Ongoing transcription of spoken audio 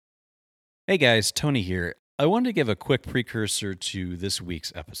Hey guys, Tony here. I wanted to give a quick precursor to this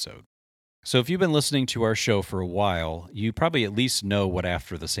week's episode. So, if you've been listening to our show for a while, you probably at least know what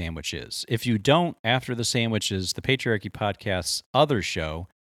After the Sandwich is. If you don't, After the Sandwich is the Patriarchy Podcast's other show.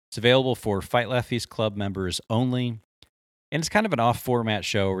 It's available for Fight Laugh Feast Club members only. And it's kind of an off-format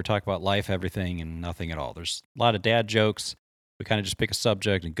show where we talk about life, everything, and nothing at all. There's a lot of dad jokes. We kind of just pick a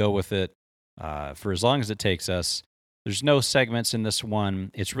subject and go with it for as long as it takes us. There's no segments in this one.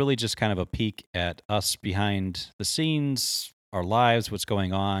 It's really just kind of a peek at us behind the scenes, our lives, what's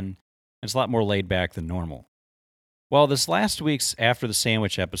going on. It's a lot more laid back than normal. Well, this last week's After the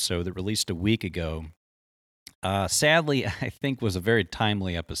Sandwich episode that released a week ago, sadly, I think was a very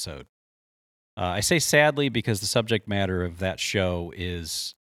timely episode. I say sadly because the subject matter of that show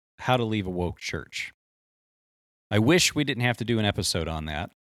is how to leave a woke church. I wish we didn't have to do an episode on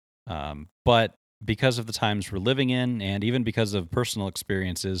that, but because of the times we're living in, and even because of personal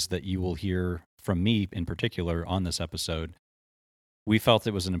experiences that you will hear from me in particular on this episode, we felt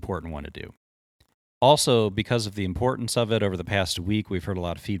it was an important one to do. Also, because of the importance of it over the past week, we've heard a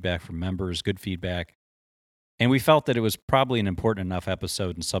lot of feedback from members, good feedback, and we felt that it was probably an important enough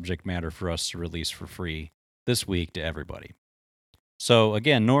episode and subject matter for us to release for free this week to everybody. So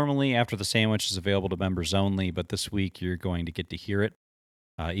again, normally After the Sandwich is available to members only, but this week you're going to get to hear it,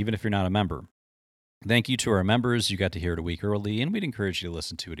 even if you're not a member. Thank you to our members. You got to hear it a week early, and we'd encourage you to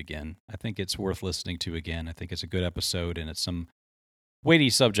listen to it again. I think it's worth listening to again. I think it's a good episode, and it's some weighty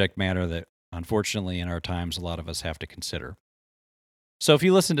subject matter that, unfortunately, in our times, a lot of us have to consider. So if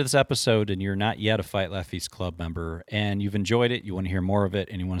you listen to this episode and you're not yet a Fight Laugh Feast Club member and you've enjoyed it, you want to hear more of it,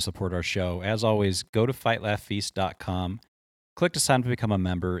 and you want to support our show, as always, go to fightlaughfeast.com, click to sign up to become a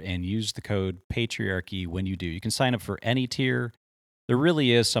member, and use the code Patriarchy when you do. You can sign up for any tier. There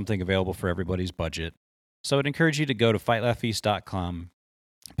really is something available for everybody's budget. So I'd encourage you to go to fightlaughfeast.com,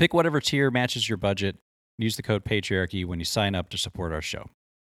 pick whatever tier matches your budget, and use the code Patriarchy when you sign up to support our show.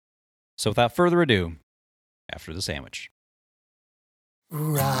 So without further ado, After the Sandwich.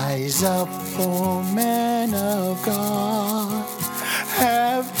 Rise up, O men of God,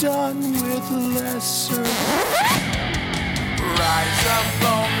 have done with lesser. Rise up,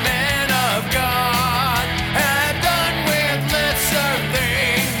 O men of God, have done with lesser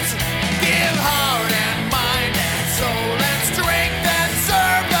things. Give heart and mind and soul and strength and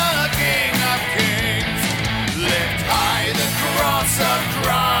serve the King of Kings. Lift high the cross of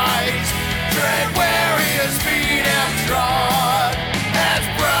Christ, tread where his feet have trod. As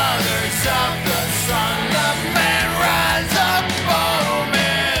brothers of the Son of Man, rise up, O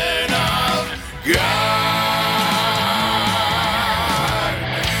men of God.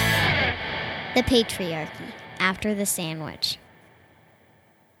 The Patriarchy, After the Sandwich.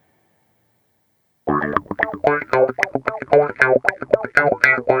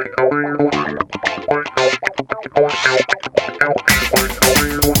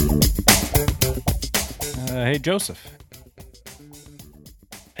 Hey, Joseph.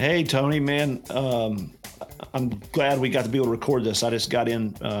 Hey, Tony, man. I'm glad we got to be able to record this. I just got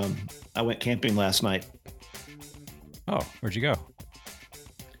in. I went camping last night. Oh, where'd you go?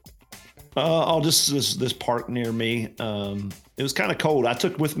 Just this park near me. It was kind of cold. I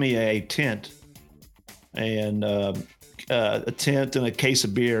took with me a tent and a case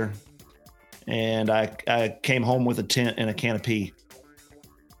of beer, and I came home with a tent and a can of pee.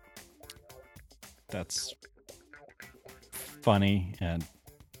 That's funny and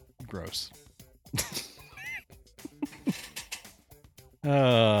gross.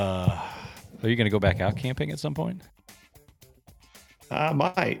 Are you going to go back out camping at some point? I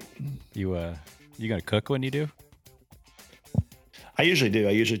might. You going to cook when you do? I usually do.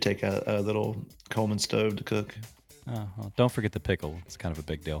 I usually take a little Coleman stove to cook. Oh, well, don't forget the pickle. It's kind of a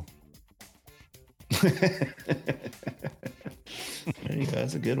big deal. There you go.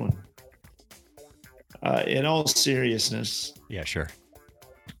 That's a good one. In all seriousness. Yeah, sure.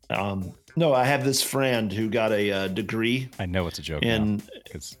 No, I have this friend who got a degree. I know it's a joke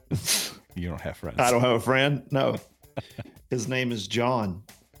because you don't have friends. I don't have a friend. No. His name is John.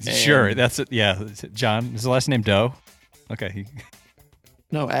 Sure, that's it. Yeah, John. Is the last name Doe? Okay.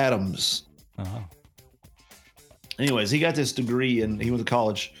 No, Adams. Oh. Anyways, he got this degree and he went to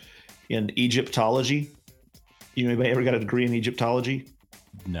college in Egyptology. You know, anybody ever got a degree in Egyptology?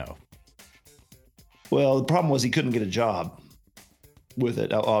 No. Well, the problem was he couldn't get a job with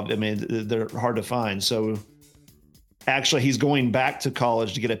it. I mean, they're hard to find. So actually, he's going back to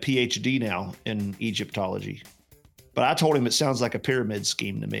college to get a PhD now in Egyptology. But I told him it sounds like a pyramid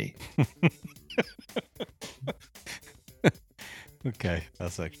scheme to me. Okay,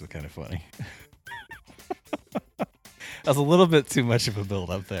 that's actually kind of funny. was a little bit too much of a build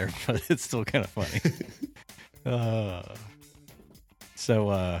up there, but it's still kind of funny.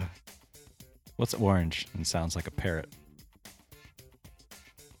 So, what's orange and sounds like a parrot?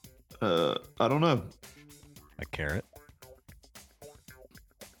 I don't know. A carrot?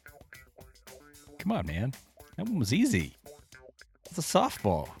 Come on, man. That one was easy. It's a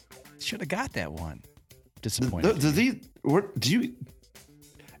softball. Should have got that one. Disappointed. Do you?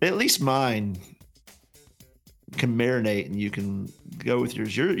 At least mine can marinate, and you can go with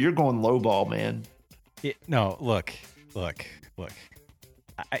yours. You're going low ball, man. No, look.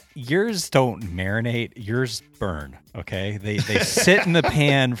 Yours don't marinate. Yours burn. Okay, they sit in the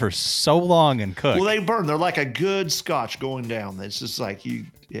pan for so long and cook. Well, they burn. They're like a good Scotch going down. It's just like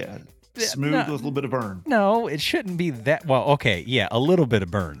smooth with a little bit of burn. No, it shouldn't be that. Well, okay, yeah, a little bit of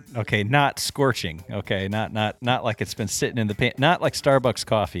burn. Okay, not scorching. Okay, not like it's been sitting in the pan. Not like Starbucks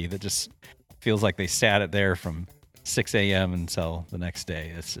coffee that just feels like they sat it there from 6 a.m. until the next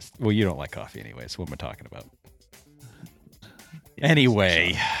day. It's just, well, you don't like coffee anyway. So what am I talking about?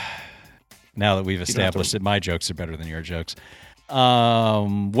 Anyway, now that we've established that my jokes are better than your jokes,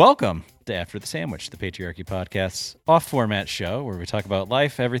 welcome to After the Sandwich, the Patriarchy Podcast's off-format show where we talk about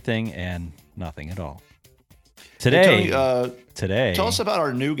life, everything, and nothing at all. Today, tell us about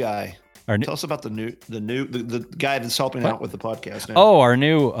our new guy. Tell us about the guy that's helping out with the podcast now. Oh, our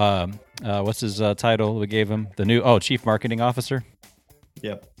new what's his title we gave him? The new Chief Marketing Officer.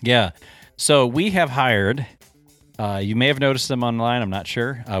 Yep. Yeah. So we have hired. You may have noticed them online. I'm not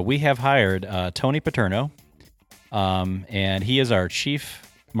sure. We have hired Tony Paterno, and he is our chief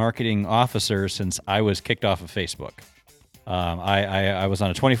marketing officer since I was kicked off of Facebook. I was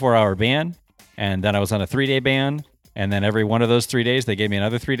on a 24-hour ban, and then I was on a 3-day ban, and then every one of those 3 days they gave me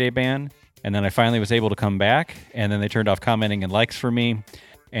another 3-day ban, and then I finally was able to come back, and then they turned off commenting and likes for me,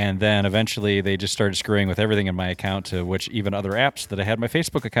 and then eventually they just started screwing with everything in my account, to which even other apps that I had my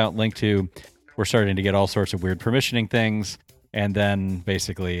Facebook account linked to were starting to get all sorts of weird permissioning things. And then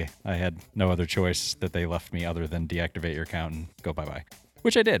basically I had no other choice that they left me other than deactivate your account and go bye-bye,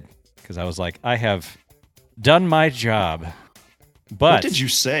 which I did because I was like, I have done my job. But what did you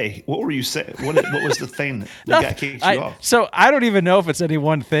say? What were you saying? What was the thing that got kicked you off? So I don't even know if it's any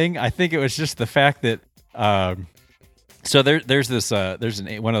one thing. I think it was just the fact that so there's this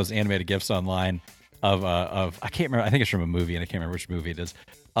one of those animated GIFs online of I can't remember. I think it's from a movie, and I can't remember which movie it is.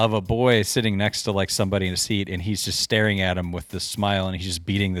 Of a boy sitting next to like somebody in a seat, and he's just staring at him with this smile, and he's just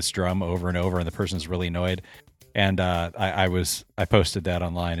beating this drum over and over, and the person's really annoyed. And I posted that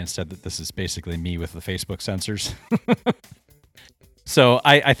online and said that this is basically me with the Facebook censors. So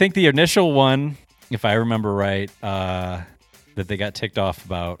I think the initial one, if I remember right, that they got ticked off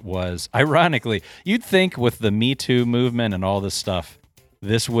about was, ironically, you'd think with the Me Too movement and all this stuff,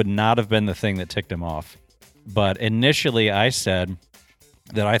 this would not have been the thing that ticked him off. But initially I said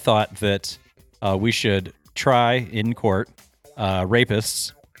that I thought that we should try in court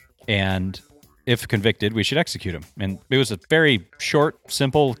rapists, and if convicted, we should execute them. And it was a very short,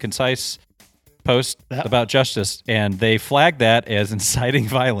 simple, concise post about justice, and they flagged that as inciting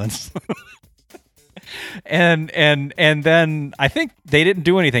violence. and then I think they didn't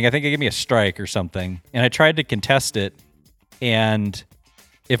do anything. I think they gave me a strike or something, and I tried to contest it, and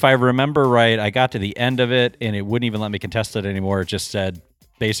if I remember right, I got to the end of it, and it wouldn't even let me contest it anymore. It just said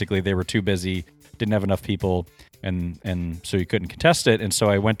basically they were too busy, didn't have enough people, and so you couldn't contest it. And so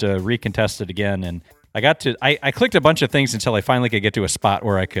I went to recontest it again, and I clicked a bunch of things until I finally could get to a spot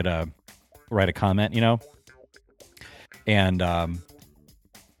where I could write a comment, and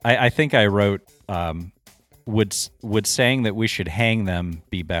I think I wrote would saying that we should hang them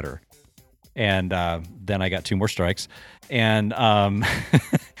be better, and then I got 2 more strikes, and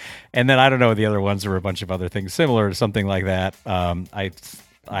and then I don't know, the other ones were a bunch of other things similar to something like that.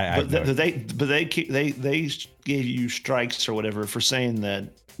 They gave you strikes or whatever for saying that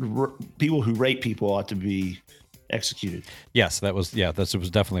people who rape people ought to be executed. Yes, that was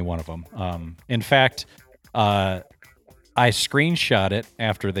definitely one of them. In fact, I screenshot it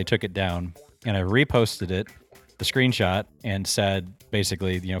after they took it down, and I reposted it, the screenshot, and said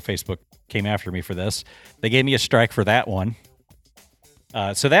basically, Facebook came after me for this. They gave me a strike for that one.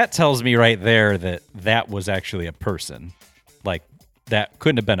 So that tells me right there that was actually a person. Like, that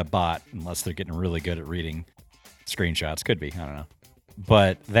couldn't have been a bot unless they're getting really good at reading screenshots. Could be, I don't know.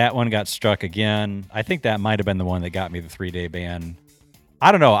 But that one got struck again. I think that might have been the one that got me the 3-day ban.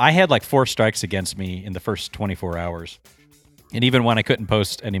 I don't know. I had like 4 strikes against me in the first 24 hours. And even when I couldn't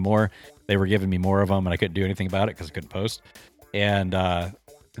post anymore, they were giving me more of them, and I couldn't do anything about it because I couldn't post. And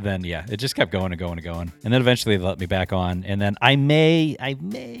then, yeah, it just kept going and going and going. And then eventually they let me back on. And then I may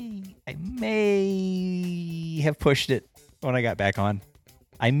have pushed it when I got back on.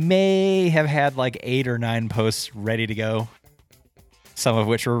 I may have had like 8 or 9 posts ready to go, some of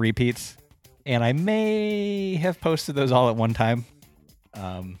which were repeats, and I may have posted those all at one time.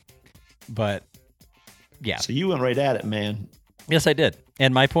 But yeah. So you went right at it, man. Yes, I did.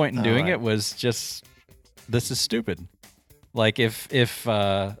 And my point in doing right. it was just, this is stupid. Like if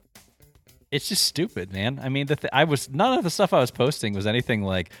it's just stupid, man. I mean, none of the stuff I was posting was anything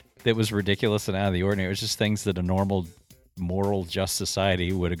like that was ridiculous and out of the ordinary. It was just things that a normal, moral, just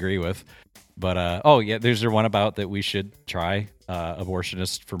society would agree with. But there's one about that we should try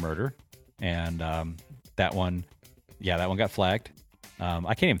abortionist for murder, and that one got flagged. I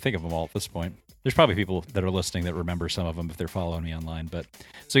can't even think of them all at this point. There's probably people that are listening that remember some of them if they're following me online. But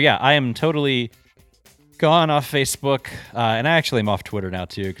so yeah, I am totally gone off Facebook, and I actually am off Twitter now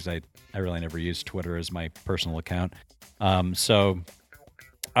too, because I really never used Twitter as my personal account. So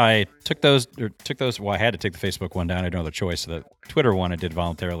I took those. Well, I had to take the Facebook one down. I had no other choice. The Twitter one I did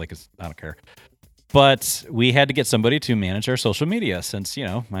voluntarily because I don't care. But we had to get somebody to manage our social media since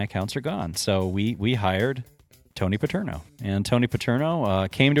my accounts are gone. So we hired Tony Paterno, and Tony Paterno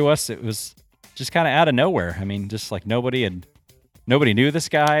came to us. It was just kind of out of nowhere. I mean, just like nobody knew this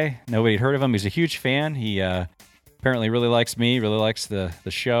guy. Nobody had heard of him. He's a huge fan. He apparently really likes me, really likes the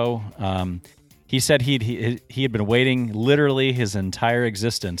show. He said he had been waiting literally his entire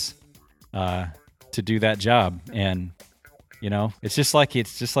existence to do that job, and it's just like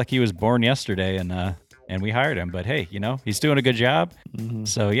he was born yesterday, and we hired him. But hey, he's doing a good job. Mm-hmm.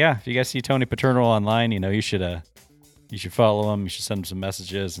 So yeah, if you guys see Tony Paterno online, you should follow him. You should send him some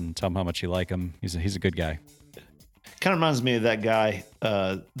messages and tell him how much you like him. He's a good guy. Kind of reminds me of that guy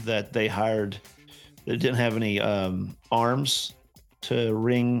that they hired that didn't have any arms to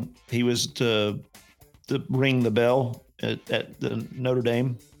ring. He was to ring the bell at the Notre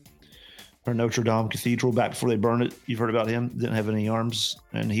Dame Cathedral back before they burned it. You've heard about him? Didn't have any arms,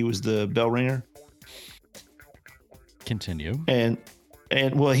 and he was the bell ringer. Continue. And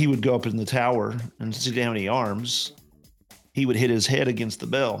well, he would go up in the tower, and since he didn't have any arms, he would hit his head against the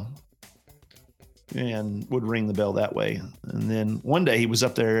bell and would ring the bell that way. And then one day he was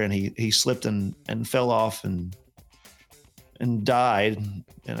up there and he slipped and fell off and died.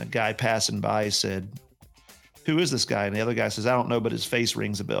 And a guy passing by said, "Who is this guy?" And the other guy says, "I don't know, but his face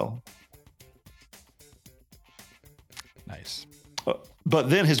rings a bell." Nice. But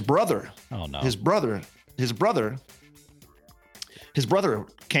then his brother, his brother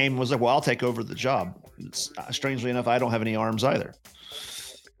came and was like, "Well, I'll take over the job." Strangely enough, I don't have any arms either.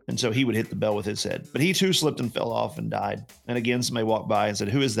 And so he would hit the bell with his head. But he too slipped and fell off and died. And again, somebody walked by and said,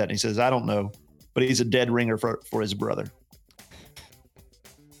 "Who is that?" And he says, "I don't know, but he's a dead ringer for his brother."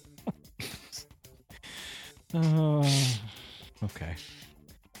 Okay.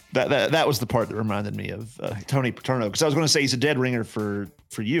 That was the part that reminded me of Tony Paterno, because I was going to say he's a dead ringer for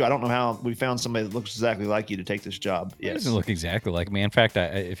you. I don't know how we found somebody that looks exactly like you to take this job. He doesn't look exactly like me. In fact,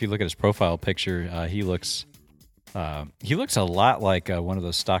 if you look at his profile picture, he looks a lot like one of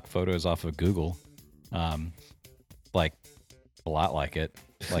those stock photos off of Google, like a lot like it.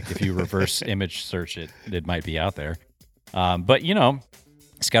 Like if you reverse image search it, it might be out there. But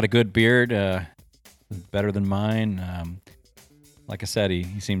he's got a good beard, better than mine. Like I said,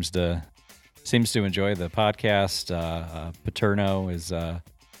 he seems to enjoy the podcast. Paterno is an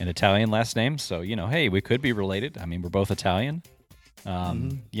Italian last name, so hey, we could be related. I mean, we're both Italian.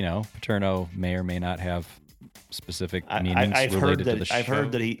 Paterno may or may not have specific meanings related to the show. I've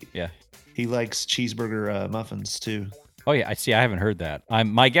heard that he likes cheeseburger muffins too. Oh yeah, I haven't heard that.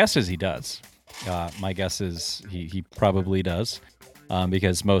 My guess is he does. My guess is he probably does,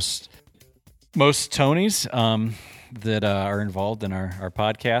 because most Tonys that are involved in our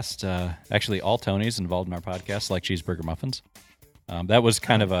podcast, actually all Tonys involved in our podcast, like cheeseburger muffins. That was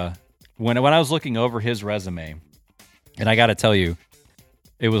kind of when I was looking over his resume, and I got to tell you,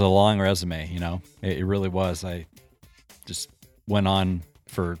 it was a long resume. It really was. I just went on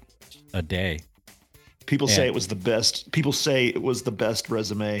for a day. People say it was the best. People say it was the best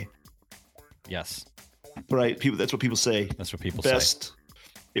resume. Yes. Right. That's what people say. That's what people say.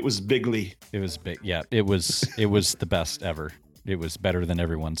 It was bigly. It was big. Yeah, it was the best ever. It was better than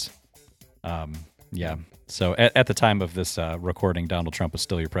everyone's. Yeah. So at the time of this recording, Donald Trump was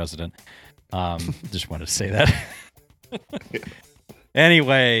still your president. Just wanted to say that.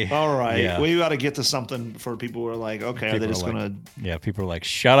 Anyway. All right. Yeah. We got to get to something for people who are like, okay, they're just gonna. Yeah. People are like,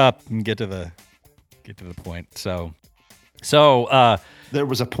 shut up and get to the point. So. There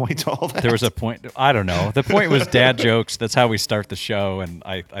was a point to all that. There was a point. I don't know. The point was dad jokes. That's how we start the show. And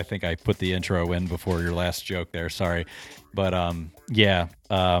I think I put the intro in before your last joke there. Sorry. But yeah.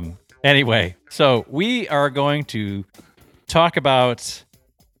 Anyway, so we are going to talk about.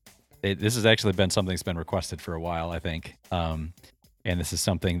 This has actually been something that's been requested for a while, I think. And this is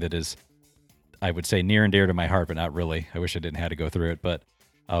something that is, I would say, near and dear to my heart, but not really. I wish I didn't have to go through it. But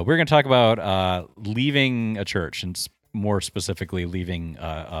we're going to talk about leaving a church, and more specifically, leaving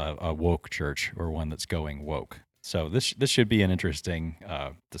a woke church, or one that's going woke. So this should be an interesting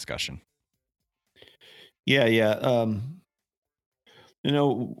discussion. Yeah. You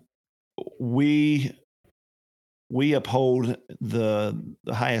know, we uphold the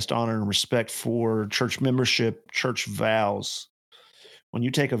highest honor and respect for church membership, church vows. When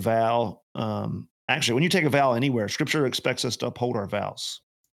you take a vow, actually, when you take a vow anywhere, Scripture expects us to uphold our vows.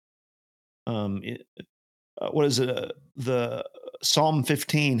 What is it? The Psalm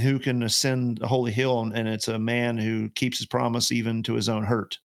 15, who can ascend a holy hill? And it's a man who keeps his promise even to his own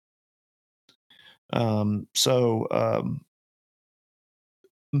hurt.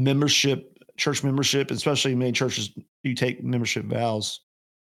 Membership, church membership, especially many churches, you take membership vows,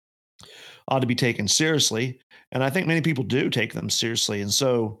 ought to be taken seriously. And I think many people do take them seriously. And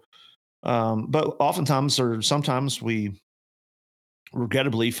so, but oftentimes or sometimes we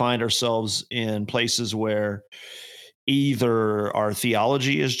regrettably find ourselves in places where either our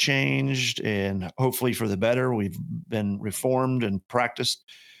theology has changed, and hopefully for the better, we've been reformed and practiced,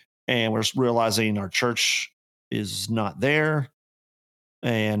 and we're realizing our church is not there.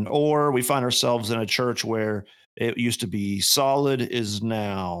 Or we find ourselves in a church where it used to be solid, is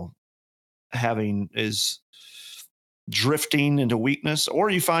now is drifting into weakness. Or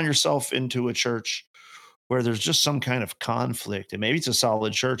you find yourself into a church where there's just some kind of conflict, and maybe it's a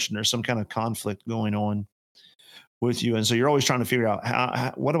solid church and there's some kind of conflict going on with you. And so you're always trying to figure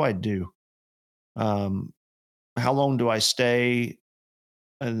out, what do I do? How long do I stay?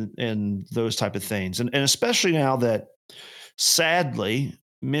 And those type of things. And especially now that, sadly,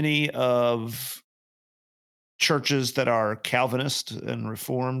 many of churches that are Calvinist and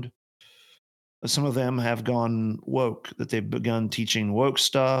Reformed, some of them have gone woke, that they've begun teaching woke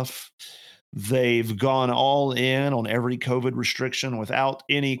stuff. They've gone all in on every COVID restriction without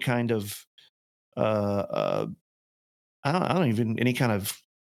any kind of, I don't even any kind of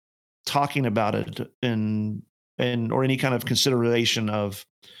talking about it and or any kind of consideration of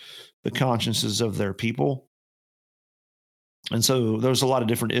the consciences of their people. And so there's a lot of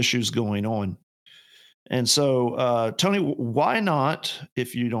different issues going on. And so, Tony, why not,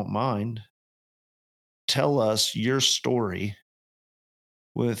 if you don't mind, tell us your story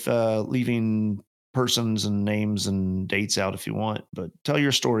with leaving persons and names and dates out if you want, but tell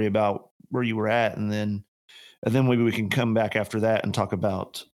your story about where you were at, and then maybe we can come back after that and talk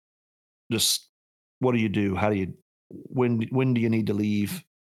about just what do you do, how do you, when do you need to leave,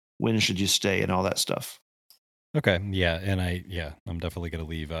 when should you stay, and all that stuff. Okay, yeah, and I'm definitely going to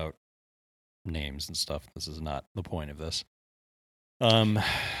leave out names and stuff. This is not the point of this.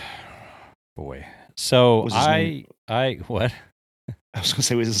 Boy. So I what? I was going to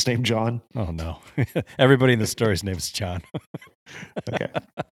say, was his name John? Oh no. Everybody in the story's name is John. Okay.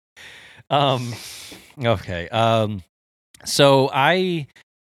 Okay. So I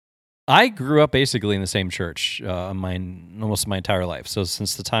grew up basically in the same church almost my entire life. So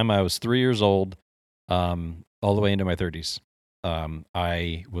since the time I was 3 years old, all the way into my 30s,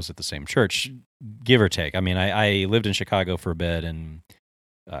 I was at the same church, give or take. I mean, I lived in Chicago for a bit and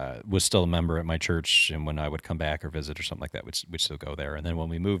was still a member at my church. And when I would come back or visit or something like that, we'd still go there. And then when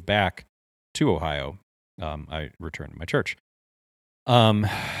we moved back to Ohio, I returned to my church.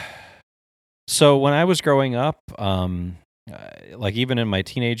 So when I was growing up, like even in my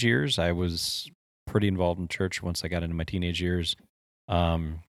teenage years, I was pretty involved in church. Once I got into my teenage years,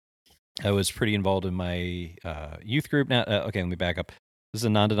 I was pretty involved in my youth group. Now, okay, let me back up. This is a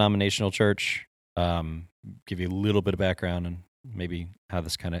non-denominational church. Give you a little bit of background and maybe how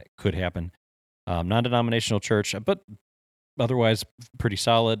this kind of could happen. Non-denominational church, but otherwise pretty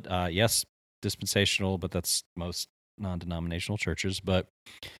solid. Yes, dispensational, but that's most non-denominational churches. But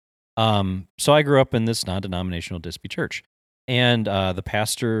so I grew up in this non-denominational dispy church. And the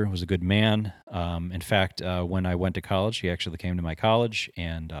pastor was a good man. In fact, when I went to college, he actually came to my college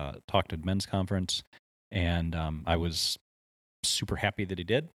and talked at men's conference. And I was super happy that he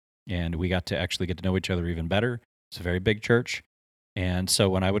did. And we got to actually get to know each other even better. It's a very big church. And so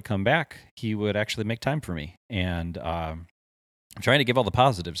when I would come back, he would actually make time for me. And I'm trying to give all the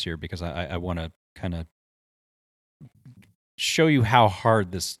positives here because I want to kind of show you how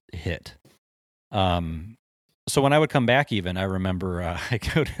hard this hit. So when I would come back, even I remember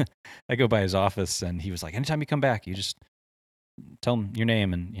I go by his office, and he was like, "Anytime you come back, you just tell him your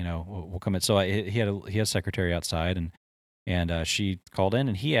name, and we'll come in." So he had a secretary outside, and she called in,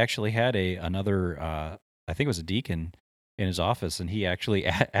 and he actually had another I think it was a deacon in his office, and he actually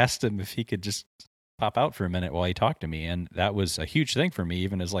asked him if he could just pop out for a minute while he talked to me. And that was a huge thing for me,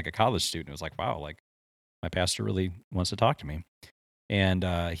 even as like a college student. It was like, wow, like my pastor really wants to talk to me. And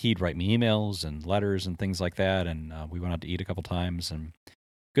he'd write me emails and letters and things like that. And we went out to eat a couple times, and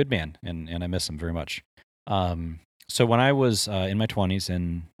good man. And I miss him very much. So when I was in my 20s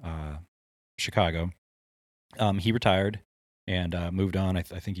in Chicago, he retired and moved on. I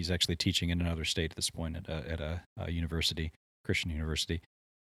think he's actually teaching in another state at this point at a university, Christian university.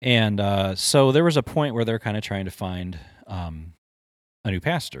 And so there was a point where they're kind of trying to find a new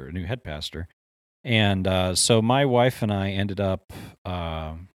pastor, a new head pastor. And so my wife and I ended up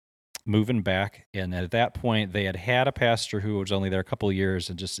moving back. And at that point, they had a pastor who was only there a couple of years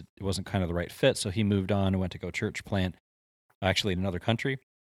and just it wasn't kind of the right fit. So he moved on and went to go church plant, actually in another country.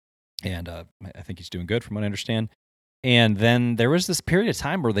 And I think he's doing good from what I understand. And then there was this period of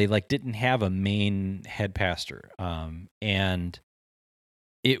time where they like didn't have a main head pastor. And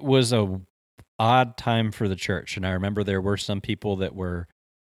it was a odd time for the church. And I remember there were some people that were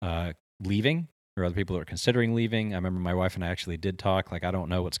leaving, or other people that were considering leaving. I remember my wife and I actually did talk, like, I don't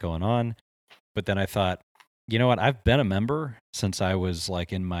know what's going on. But then I thought, you know what? I've been a member since I was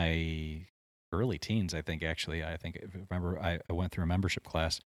like in my early teens, I think, actually. I remember I went through a membership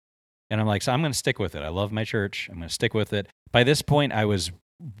class. And I'm like, so I'm going to stick with it. I love my church. I'm going to stick with it. By this point, I was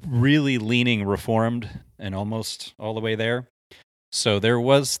really leaning Reformed and almost all the way there. So there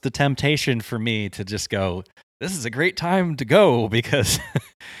was the temptation for me to just go, this is a great time to go because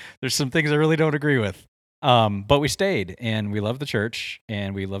there's some things I really don't agree with. But we stayed, and we loved the church,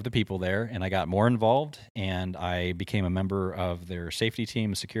 and we loved the people there, and I got more involved, and I became a member of their safety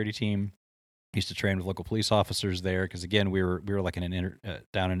team, security team. Used to train with local police officers there because, again, we were like in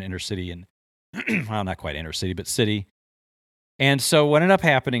down in inner city, and well, not quite inner city, but city. And so what ended up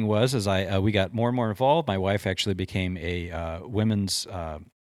happening was, as we got more and more involved, my wife actually became a women's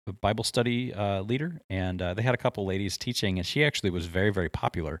Bible study leader, and they had a couple ladies teaching, and she actually was very, very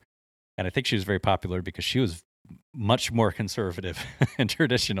popular. And I think she was very popular because she was much more conservative and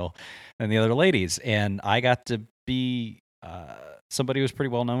traditional than the other ladies. And I got to be somebody who was pretty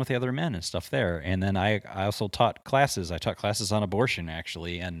well known with the other men and stuff there. And then I also taught classes. I taught classes on abortion,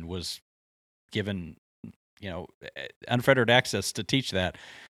 actually, and was given, unfettered access to teach that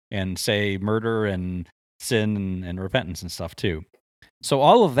and say murder and sin and repentance and stuff too. So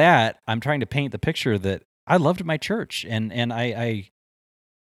all of that, I'm trying to paint the picture that I loved my church, and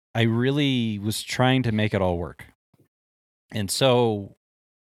I really was trying to make it all work. And so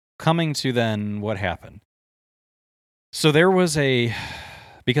coming to then what happened. So there was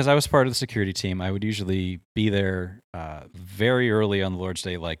because I was part of the security team, I would usually be there very early on the Lord's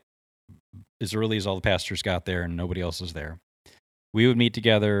Day, like as early as all the pastors got there and nobody else was there. We would meet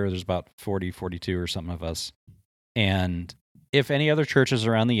together. There's about 40, 42 or something of us. And if any other churches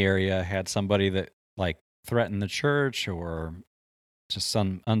around the area had somebody that like threatened the church or just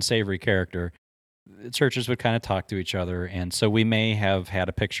some unsavory character, the churches would kind of talk to each other. And so we may have had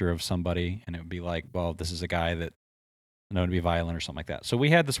a picture of somebody, and it would be like, well, this is a guy that known to be violent or something like that. So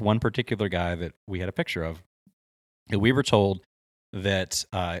we had this one particular guy that we had a picture of, and we were told that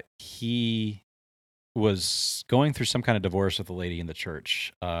he was going through some kind of divorce with a lady in the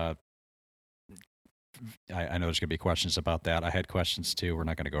church. I know there's going to be questions about that. I had questions too. We're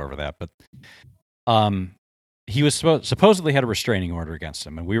not going to go over that, but he was supposedly had a restraining order against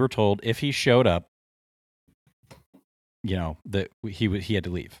him, and we were told if he showed up, that he had to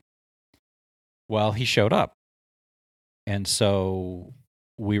leave. Well, he showed up, and so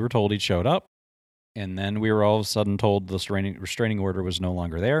we were told he showed up, and then we were all of a sudden told the restraining order was no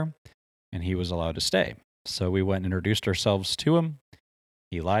longer there, and he was allowed to stay. So we went and introduced ourselves to him.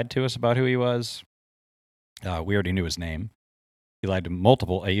 He lied to us about who he was. We already knew his name. He lied to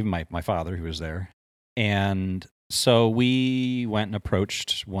multiple, even my father who was there. And so we went and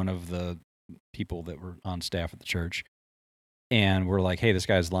approached one of the people that were on staff at the church. And we're like, hey, this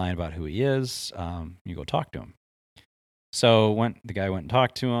guy's lying about who he is. You go talk to him. So the guy went and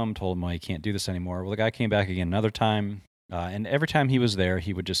talked to him, told him, well, he can't do this anymore. Well, the guy came back again another time. And every time he was there,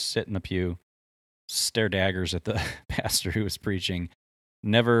 he would just sit in the pew, stare daggers at the pastor who was preaching,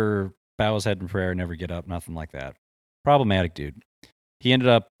 never bow his head in prayer, never get up, nothing like that. Problematic dude. He ended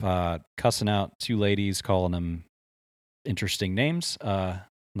up cussing out two ladies, calling them interesting names,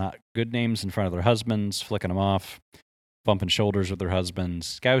 not good names in front of their husbands, flicking them off, bumping shoulders with their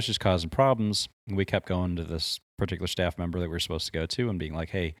husbands. Guy was just causing problems. And we kept going to this particular staff member that we were supposed to go to and being like,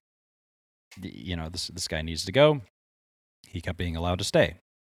 hey, this guy needs to go. He kept being allowed to stay,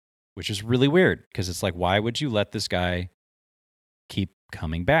 which is really weird because it's like, why would you let this guy keep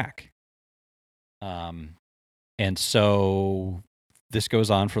coming back? And so this goes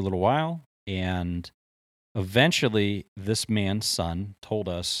on for a little while, and eventually this man's son told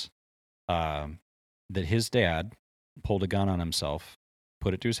us that his dad pulled a gun on himself,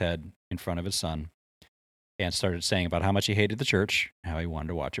 put it to his head in front of his son, and started saying about how much he hated the church, how he wanted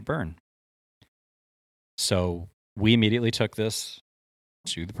to watch it burn. So we immediately took this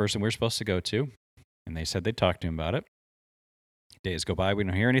to the person we were supposed to go to, and they said they'd talk to him about it. Days go by, we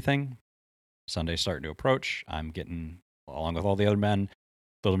don't hear anything. Sunday's starting to approach. I'm getting, along with all the other men,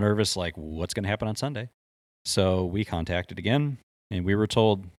 a little nervous, like, what's going to happen on Sunday? So we contacted again, and we were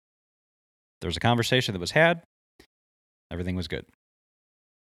told there was a conversation that was had. Everything was good.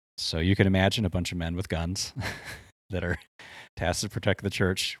 So you can imagine a bunch of men with guns that are tasked to protect the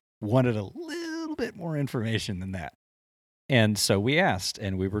church wanted a little bit more information than that. And so we asked,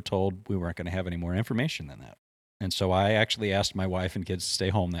 and we were told we weren't going to have any more information than that. And so I actually asked my wife and kids to stay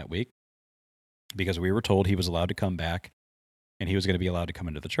home that week because we were told he was allowed to come back and he was going to be allowed to come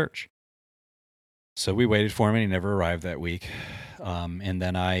into the church. So we waited for him, and he never arrived that week. And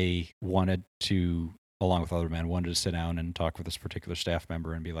then I wanted to, along with other men, wanted to sit down and talk with this particular staff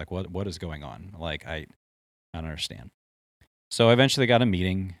member and be like, what is going on? Like, I don't understand. So I eventually got a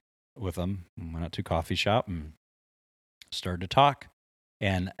meeting with him, went out to a coffee shop and started to talk.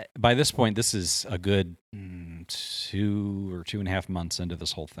 And by this point, this is a good 2 or 2.5 months into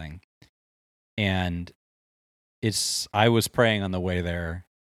this whole thing. And I was praying on the way there.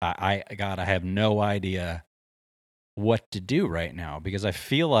 I have no idea what to do right now because I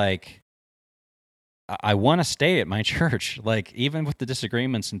feel like I want to stay at my church. Like, even with the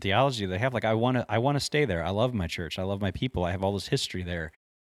disagreements in theology they have, like, I want to stay there. I love my church. I love my people. I have all this history there.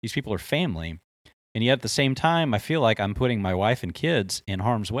 These people are family. And yet at the same time, I feel like I'm putting my wife and kids in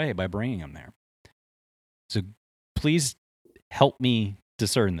harm's way by bringing them there. So please help me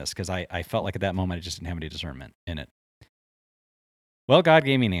discern this, because I felt like at that moment I just didn't have any discernment in it. Well, God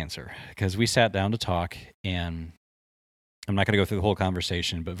gave me an answer, because we sat down to talk, and I'm not going to go through the whole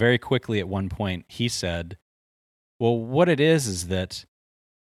conversation, but very quickly at one point he said, well, what it is that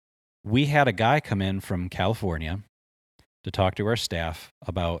we had a guy come in from California to talk to our staff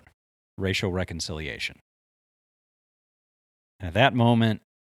about racial reconciliation. And at that moment,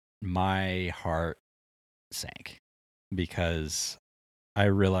 my heart sank, because I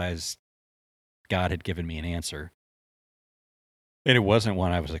realized God had given me an answer. And it wasn't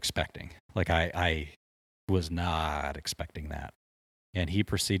one I was expecting. Like, I was not expecting that. And he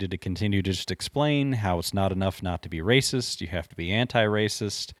proceeded to continue to just explain how it's not enough not to be racist. You have to be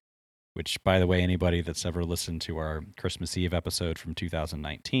anti-racist, which, by the way, anybody that's ever listened to our Christmas Eve episode from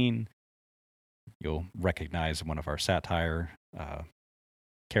 2019, you'll recognize one of our satire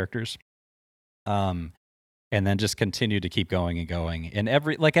characters. And then just continue to keep going and going. And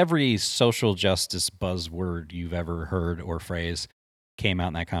every social justice buzzword you've ever heard or phrase came out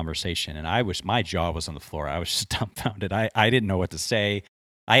in that conversation. And my jaw was on the floor. I was just dumbfounded. I didn't know what to say.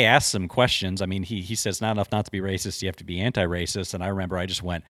 I asked some questions. I mean, he says not enough not to be racist. You have to be anti-racist. And I remember I just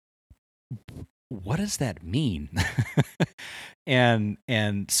went, what does that mean?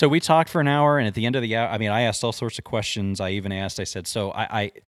 and so we talked for an hour. And at the end of the hour, I mean, I asked all sorts of questions. I said, so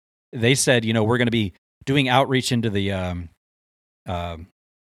they said, we're going to be doing outreach into the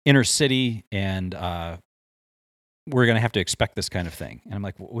inner city, and we're going to have to expect this kind of thing. And I'm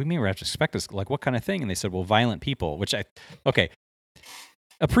like, what do you mean we have to expect this? Like, what kind of thing? And they said, well, violent people, which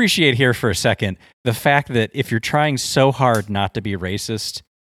appreciate here for a second the fact that if you're trying so hard not to be racist,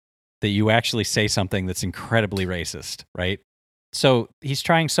 that you actually say something that's incredibly racist, right? So he's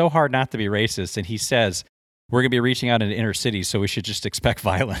trying so hard not to be racist, and he says, we're going to be reaching out into inner cities, so we should just expect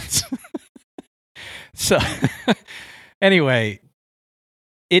violence. So anyway,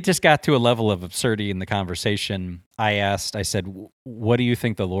 it just got to a level of absurdity in the conversation. I said, what do you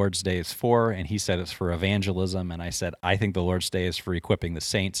think the Lord's Day is for? And he said it's for evangelism. And I said, I think the Lord's Day is for equipping the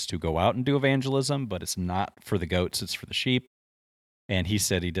saints to go out and do evangelism, but it's not for the goats, it's for the sheep. And he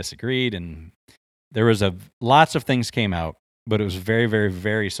said he disagreed. And there was lots of things came out, but it was very, very,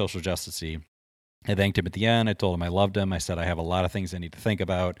 very social justice-y. I thanked him at the end. I told him I loved him. I said, I have a lot of things I need to think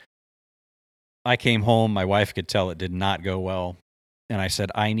about. I came home. My wife could tell it did not go well. And I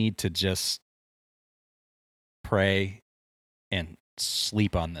said, I need to just pray and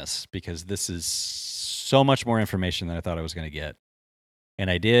sleep on this, because this is so much more information than I thought I was going to get.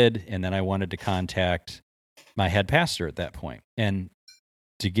 And I did. And then I wanted to contact my head pastor at that point. And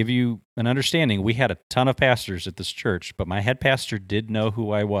to give you an understanding, we had a ton of pastors at this church, but my head pastor did know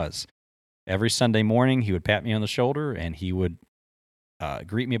who I was. Every Sunday morning, he would pat me on the shoulder, and he would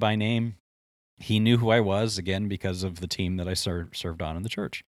greet me by name. He knew who I was, again, because of the team that I served on in the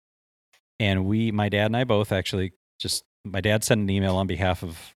church. And my dad and I both actually my dad sent an email on behalf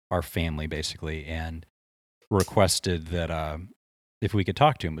of our family, basically, and requested that if we could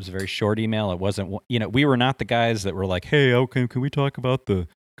talk to him. It was a very short email. It wasn't, we were not the guys that were like, hey, okay, can we talk about the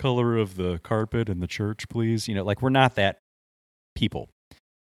color of the carpet in the church, please? We're not that people.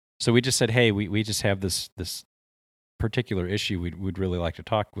 So we just said, hey, we just have this particular issue we'd really like to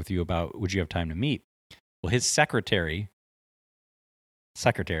talk with you about. Would you have time to meet? Well, his secretary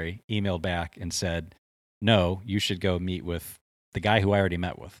emailed back and said, no, you should go meet with the guy who I already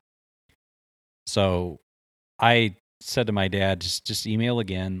met with. So I said to my dad, just email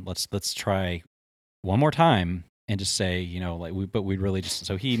again. Let's try one more time and just say, but we'd really just,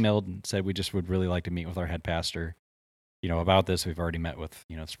 so he emailed and said, we just would really like to meet with our head pastor, about this. We've already met with,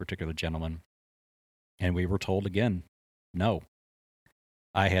 this particular gentleman. And we were told again, no.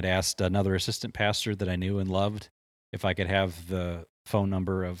 I had asked another assistant pastor that I knew and loved if I could have the phone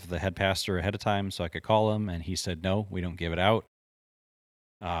number of the head pastor ahead of time so I could call him. And he said, no, we don't give it out.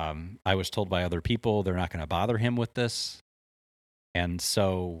 I was told by other people they're not going to bother him with this. And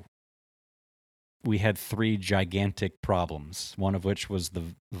so we had 3 gigantic problems, one of which was the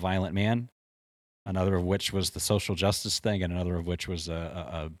violent man, another of which was the social justice thing, and another of which was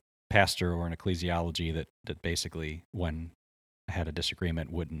a pastor or an ecclesiology that basically, when I had a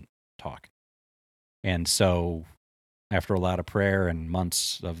disagreement, wouldn't talk. And so after a lot of prayer and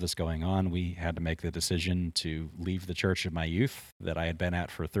months of this going on, we had to make the decision to leave the church of my youth that I had been at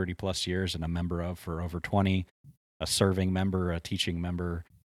for 30 plus years and a member of for over 20, a serving member, a teaching member.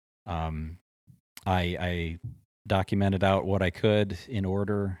 I documented out what I could in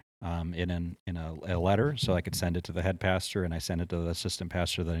order in a letter so I could send it to the head pastor, and I sent it to the assistant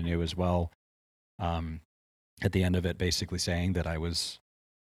pastor that I knew as well. At the end of it, basically saying that I was,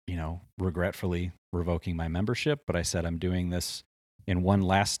 regretfully revoking my membership, but I said I'm doing this in one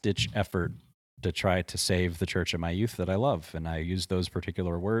last-ditch effort to try to save the church of my youth that I love. And I used those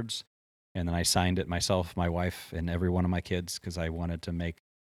particular words, and then I signed it myself, my wife, and every one of my kids, because I wanted to make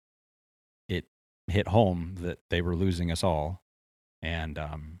it hit home that they were losing us all. And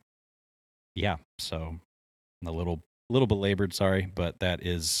so a little belabored, sorry, but that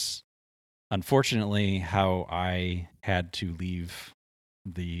is unfortunately how I had to leave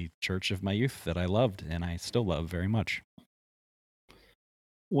the church of my youth that I loved and I still love very much.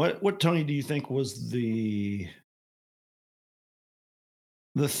 What Tony, do you think was the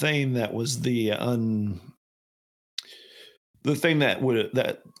thing that was the thing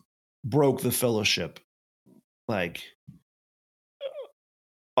that broke the fellowship? Like,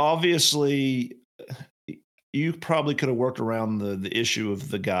 obviously you probably could have worked around the issue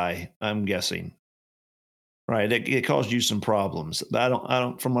of the guy, I'm guessing. Right. It caused you some problems. But I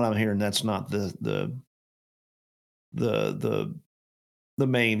don't from what I'm hearing, that's not the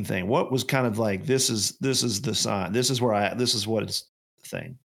main thing. What was kind of like, this is the sign. This is what it's the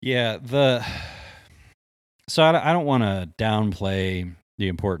thing. Yeah, so I don't want to downplay the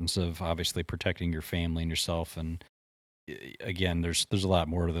importance of obviously protecting your family and yourself, and again, there's a lot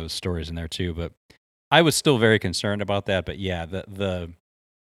more to those stories in there too, but I was still very concerned about that. But yeah,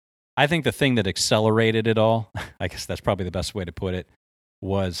 I think the thing that accelerated it all, I guess that's probably the best way to put it,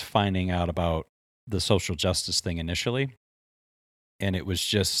 was finding out about the social justice thing initially. And it was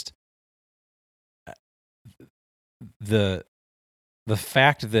just the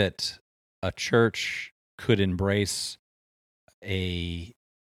fact that a church could embrace a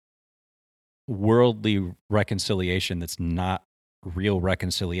worldly reconciliation that's not real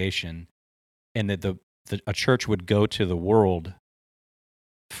reconciliation, and that a church would go to the world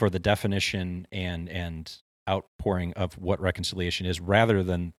for the definition and outpouring of what reconciliation is rather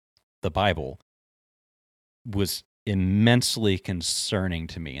than the Bible, was immensely concerning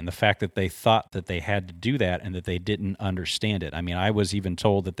to me. And the fact that they thought that they had to do that and that they didn't understand it. I mean, I was even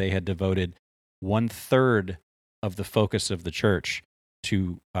told that they had devoted 1/3 of the focus of the church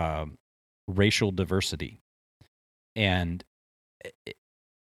to racial diversity. And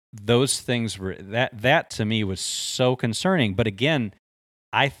those things were, that to me was so concerning. But again,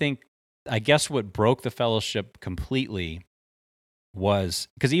 I guess what broke the fellowship completely was,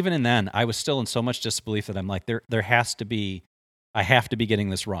 because even in then, I was still in so much disbelief that I'm like, there has to be, I have to be getting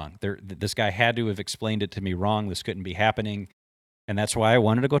this wrong. This guy had to have explained it to me wrong. This couldn't be happening. And that's why I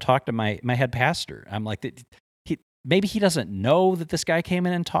wanted to go talk to my head pastor. I'm like, maybe he doesn't know that this guy came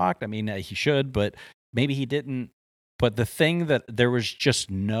in and talked. I mean, he should, but maybe he didn't. But the thing that there was just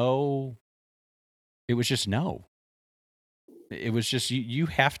no, it was just no. It was just, you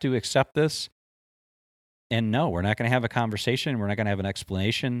have to accept this. And no, we're not going to have a conversation. We're not going to have an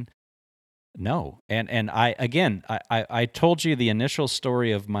explanation. No. And I told you the initial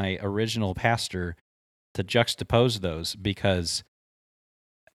story of my original pastor to juxtapose those, because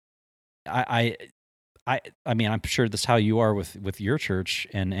I mean, I'm sure that's how you are with your church,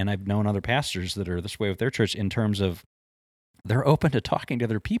 and I've known other pastors that are this way with their church, in terms of they're open to talking to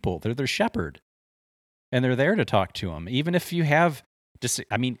their people. They're their shepherd, and they're there to talk to them. Even if you have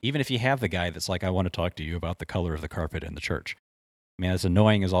even if you have the guy that's like, I want to talk to you about the color of the carpet in the church. I mean, it's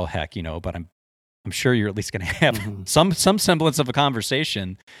annoying as all heck, but I'm sure you're at least going to have some semblance of a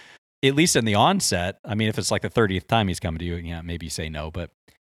conversation, at least in the onset. I mean, if it's like the 30th time he's coming to you, yeah, maybe say no. But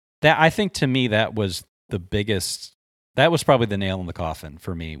that, I think, to me, that was the biggest. That was probably the nail in the coffin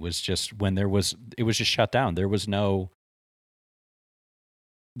for me. Was just when it was just shut down. There was no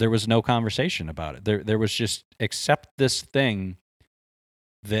conversation about it. There was just, accept this thing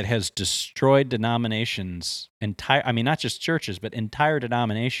that has destroyed denominations, not just churches, but entire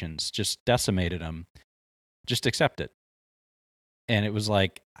denominations, just decimated them. Just accept it. And it was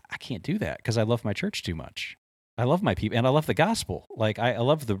like, I can't do that because I love my church too much. I love my people, and I love the gospel. Like, I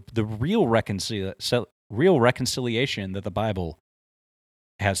love the real reconciliation that the Bible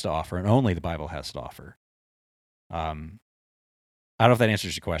has to offer, and only the Bible has to offer. I don't know if that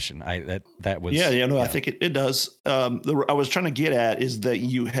answers your question. That was I think it does. I was trying to get at is that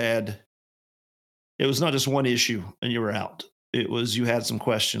it was not just one issue and you were out. It was, you had some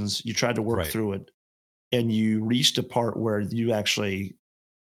questions, you tried to work through it, and you reached a part where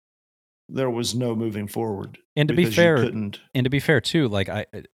there was no moving forward. And to be fair too, like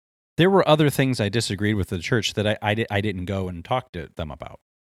there were other things I disagreed with the church that I didn't go and talk to them about.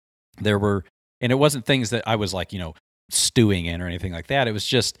 There were, and it wasn't things that I was like, stewing in or anything like that. It was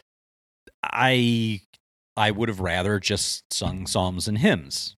just, I would have rather just sung psalms and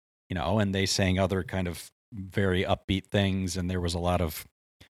hymns, and they sang other kind of very upbeat things, and there was a lot of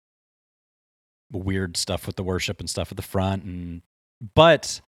weird stuff with the worship and stuff at the front,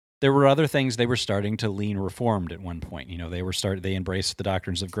 but there were other things. They were starting to lean reformed at one point. They embraced the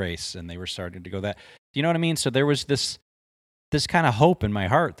doctrines of grace, and they were starting to go that. Do you know what I mean? So there was this kind of hope in my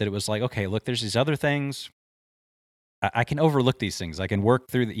heart that it was like, okay, look, there's these other things. I can overlook these things. I can work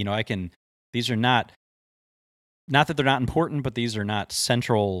through these are not that they're not important, but these are not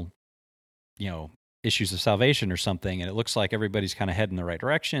central, issues of salvation or something. And it looks like everybody's kind of heading in the right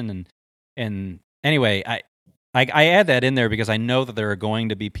direction. And anyway, I add that in there because I know that there are going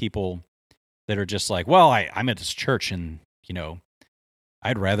to be people that are just like, well, I'm at this church, and,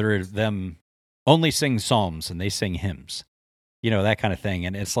 I'd rather them only sing psalms and they sing hymns, that kind of thing.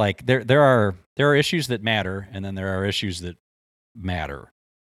 And it's like, there are issues that matter, and then there are issues that matter.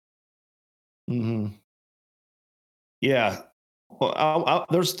 Mm-hmm. Yeah. Well,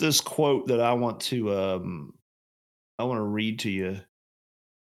 there's this quote that I want to read to you.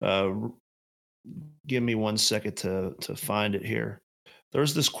 Give me 1 second to find it here.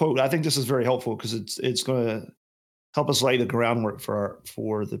 There's this quote. I think this is very helpful because it's going to help us lay the groundwork for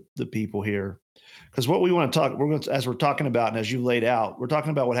the people here. Because what we want to talk, as we're talking about, and as you laid out, we're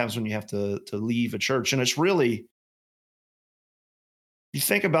talking about what happens when you have to leave a church, and it's really, you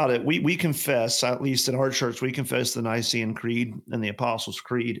think about it, we confess, at least in our church, we confess the Nicene Creed and the Apostles'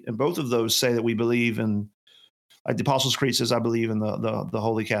 Creed, and both of those say that we believe in, like the Apostles' Creed says, I believe in the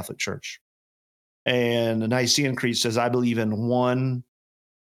Holy Catholic Church, and the Nicene Creed says, I believe in one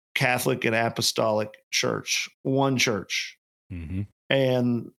Catholic and Apostolic Church, one church. Mm-hmm.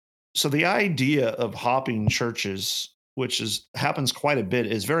 And so the idea of hopping churches, which happens quite a bit,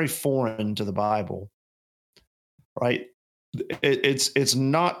 is very foreign to the Bible, right? It's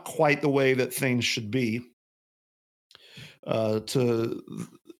not quite the way that things should be.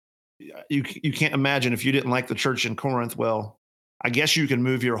 You can't imagine, if you didn't like the church in Corinth, well, I guess you can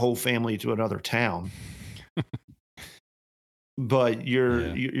move your whole family to another town. But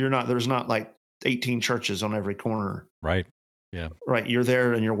you're not, there's not like 18 churches on every corner. Right. Yeah. Right. You're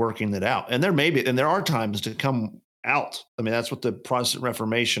there and you're working it out. And there are times to come out. I mean, that's what the Protestant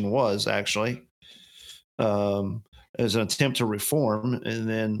Reformation was, actually, as an attempt to reform. And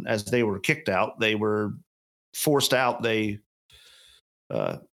then as they were kicked out, they were forced out. They,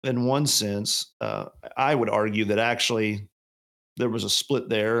 in one sense, I would argue that actually there was a split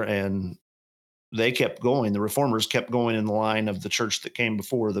there, and they kept going. The reformers kept going in the line of the church that came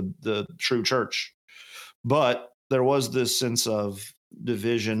before, the true church. But there was this sense of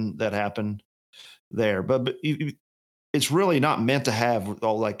division that happened there. But it's really not meant to have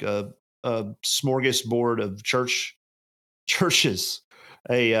all like a smorgasbord of churches,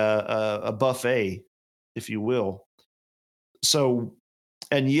 a buffet, if you will. So,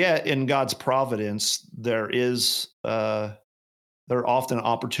 and yet in God's providence, there is there are often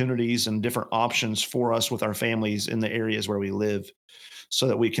opportunities and different options for us with our families in the areas where we live, so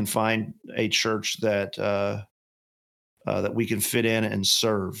that we can find a church that that we can fit in and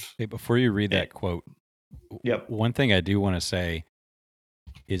serve. Hey, before you read that quote, Yep. one thing I do want to say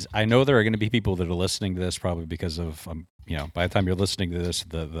is I know there are going to be people that are listening to this probably because of, by the time you're listening to this,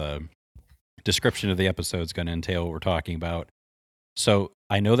 the description of the episode is going to entail what we're talking about. So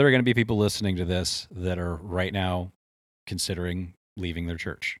I know there are going to be people listening to this that are right now considering leaving their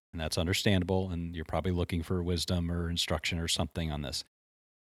church, and that's understandable. And you're probably looking for wisdom or instruction or something on this.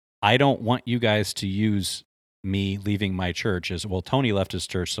 I don't want you guys to use me leaving my church as, well, Tony left his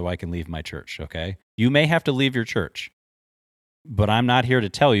church, so I can leave my church. Okay. You may have to leave your church, but I'm not here to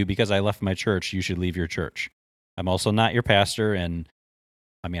tell you because I left my church, you should leave your church. I'm also not your pastor. And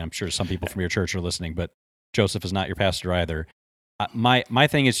I mean, I'm sure some people from your church are listening, but Joseph is not your pastor either. My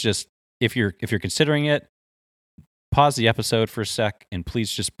thing is just, if you're considering it, pause the episode for a sec and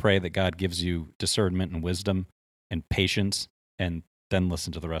please just pray that God gives you discernment and wisdom and patience, and then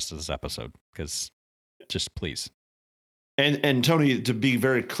listen to the rest of this episode, because just please. And Tony, to be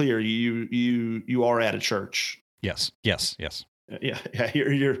very clear, you are at a church. Yes. Yeah.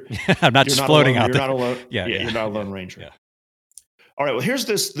 You're I'm not just floating out there. You're not alone. Yeah. You're not a lone ranger. Yeah. All right. Well, here's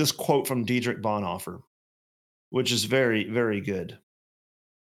this quote from Dietrich Bonhoeffer, which is very, very good.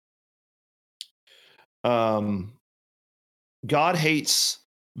 God hates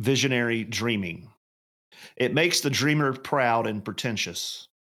visionary dreaming. It makes the dreamer proud and pretentious.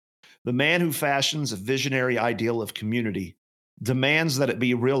 The man who fashions a visionary ideal of community demands that it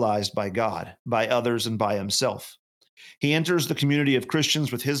be realized by God, by others, and by himself. He enters the community of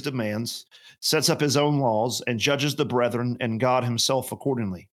Christians with his demands, sets up his own laws, and judges the brethren and God himself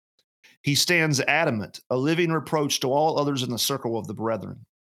accordingly. He stands adamant, a living reproach to all others in the circle of the brethren.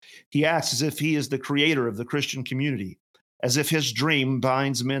 He acts as if he is the creator of the Christian community, as if his dream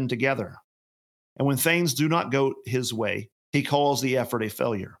binds men together. And when things do not go his way, he calls the effort a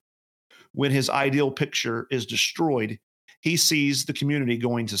failure. When his ideal picture is destroyed, he sees the community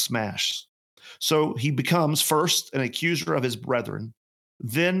going to smash. So he becomes first an accuser of his brethren,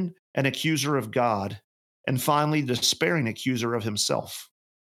 then an accuser of God, and finally the despairing accuser of himself.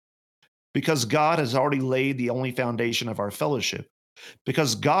 Because God has already laid the only foundation of our fellowship,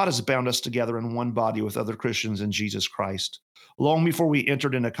 because God has bound us together in one body with other Christians in Jesus Christ, long before we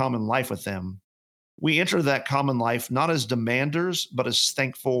entered into common life with them, we enter that common life not as demanders, but as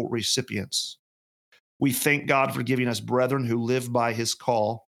thankful recipients. We thank God for giving us brethren who live by his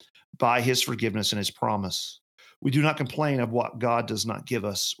call, by his forgiveness and his promise. We do not complain of what God does not give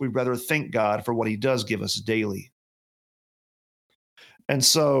us. We rather thank God for what he does give us daily. And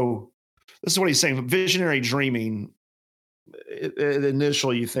so this is what he's saying. Visionary dreaming,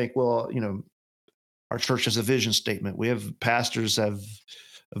 initially you think, well, our church has a vision statement. We have pastors have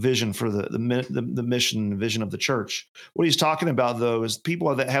a vision for the mission and vision of the church. What he's talking about, though, is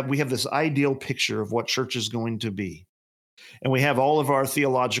people that we have this ideal picture of what church is going to be. And we have all of our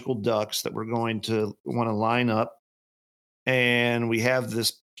theological ducks that we're going to want to line up. And we have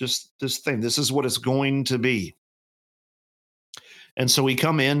this thing. This is what it's going to be. And so we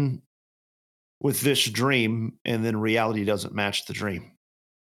come in with this dream, and then reality doesn't match the dream.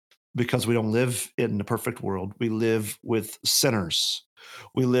 Because we don't live in the perfect world. We live with sinners.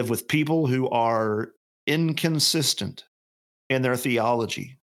 We live with people who are inconsistent in their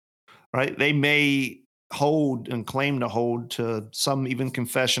theology, right? They may hold and claim to hold to some even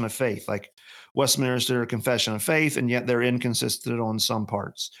confession of faith, like Westminster Confession of Faith, and yet they're inconsistent on some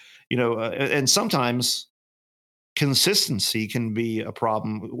parts. And sometimes consistency can be a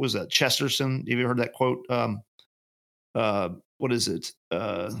problem. What was that, Chesterton? Have you heard that quote? What is it?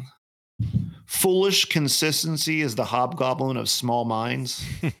 Foolish consistency is the hobgoblin of small minds.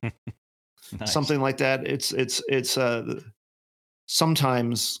 Nice. Something like that. It's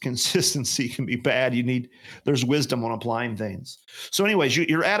sometimes consistency can be bad. There's wisdom on applying things. So anyways,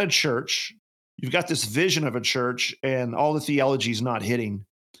 you're at a church, you've got this vision of a church, and all the theology is not hitting.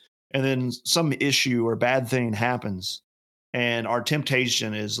 And then some issue or bad thing happens. And our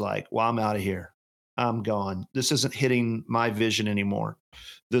temptation is like, well, I'm out of here. I'm gone. This isn't hitting my vision anymore.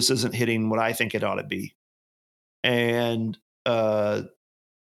 This isn't hitting what I think it ought to be. And that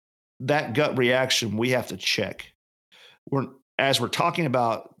gut reaction, we have to check. As we're talking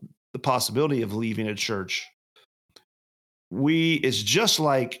about the possibility of leaving a church, it's just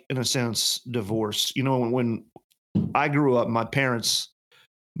like, in a sense, divorce. When I grew up, my parents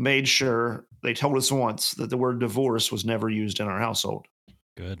made sure they told us once that the word divorce was never used in our household.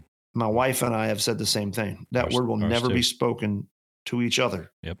 Good. My wife and I have said the same thing. That word will never be spoken to each other.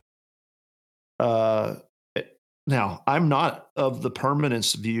 Yep. Now, I'm not of the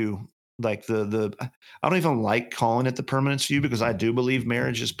permanence view, like I don't even like calling it the permanence view because I do believe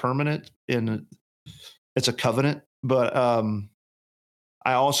marriage is permanent and it's a covenant. But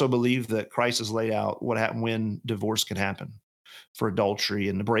I also believe that Christ has laid out what happened when divorce can happen for adultery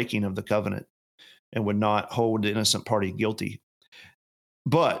and the breaking of the covenant, and would not hold the innocent party guilty.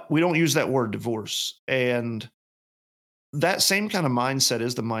 But we don't use that word divorce. And that same kind of mindset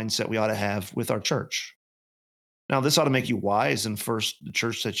is the mindset we ought to have with our church. Now, this ought to make you wise in first the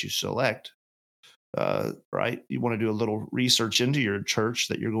church that you select, right? You want to do a little research into your church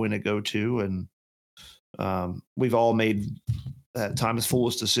that you're going to go to. And we've all made at times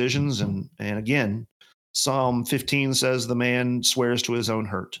foolish decisions. And again, Psalm 15 says the man swears to his own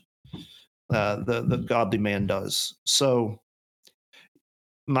hurt. The godly man does. So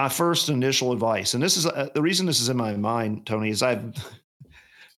my first initial advice, and this is the reason this is in my mind, Tony, is I've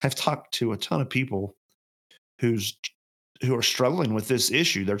talked to a ton of people who are struggling with this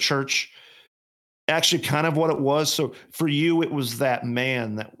issue. Their church, actually, kind of what it was. So for you, it was that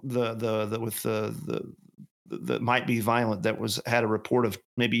man that the with the that might be violent that had a report of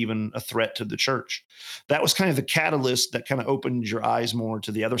maybe even a threat to the church. That was kind of the catalyst that kind of opened your eyes more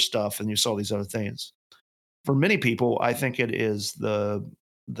to the other stuff, and you saw these other things. For many people, I think it is the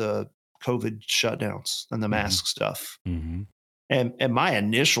COVID shutdowns and the mask stuff. Mm-hmm. And my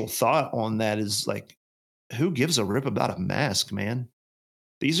initial thought on that is like, who gives a rip about a mask, man?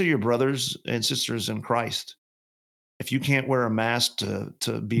 These are your brothers and sisters in Christ. If you can't wear a mask to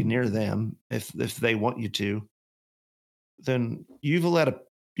be near them, if they want you to, then you've let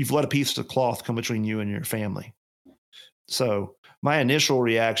a piece of cloth come between you and your family. So my initial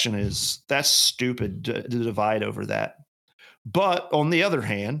reaction is that's stupid to divide over that. But on the other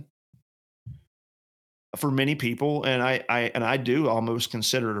hand, for many people, and I do almost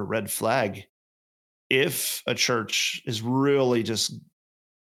consider it a red flag if a church is really just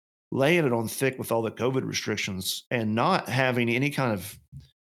laying it on thick with all the COVID restrictions and not having any kind of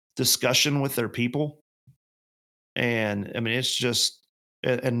discussion with their people. And I mean, it's just,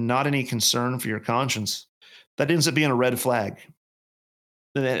 and not any concern for your conscience. That ends up being a red flag.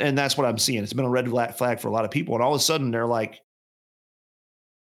 And that's what I'm seeing. It's been a red flag for a lot of people. And all of a sudden they're like,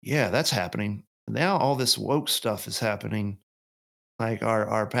 yeah, that's happening. Now all this woke stuff is happening. Like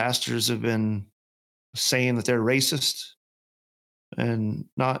our pastors have been saying that they're racist and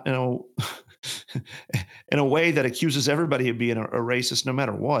not, in a way that accuses everybody of being a racist no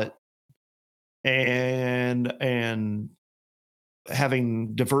matter what. And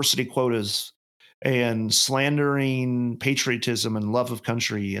having diversity quotas and slandering patriotism and love of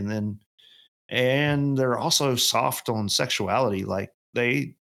country. And they're also soft on sexuality. Like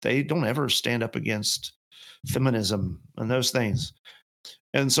they don't ever stand up against feminism and those things.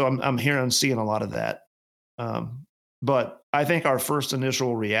 And so I'm seeing a lot of that. But I think our first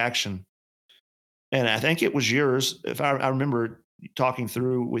initial reaction, and I think it was yours, if I remember talking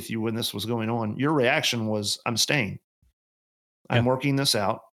through with you when this was going on, your reaction was, I'm staying. I'm working this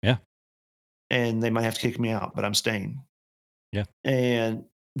out. Yeah. And they might have to kick me out, but I'm staying. Yeah. And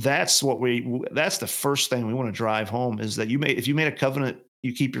that's the first thing we want to drive home is that if you made a covenant,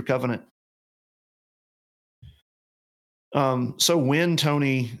 you keep your covenant. So when,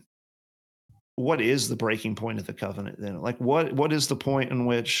 Tony, what is the breaking point of the covenant then? Like what is the point in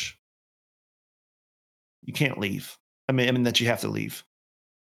which you can't leave? I mean that you have to leave.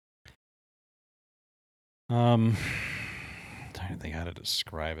 I don't think how to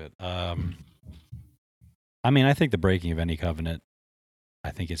describe it. I mean, I think the breaking of any covenant,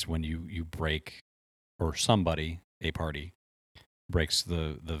 I think it's when you break, or somebody, a party, breaks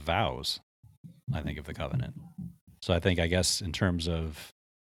the vows, I think, of the covenant. So I guess in terms of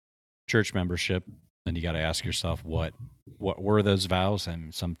church membership, then you got to ask yourself what were those vows,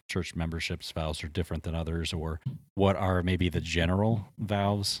 and some church memberships vows are different than others, or what are maybe the general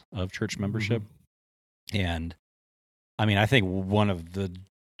vows of church membership. And I mean, I think one of the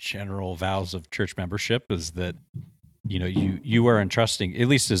general vows of church membership is that, you are entrusting, at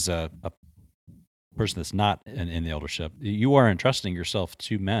least as a person that's not in the eldership, you are entrusting yourself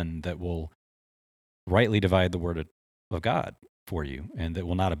to men that will rightly divide the word of God for you, and that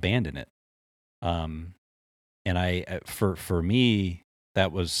will not abandon it. And for me,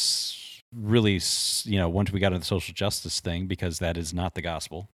 that was really, once we got into the social justice thing, because that is not the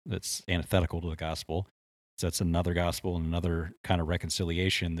gospel. That's antithetical to the gospel. So that's another gospel and another kind of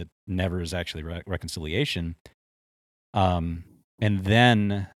reconciliation that never is actually reconciliation. And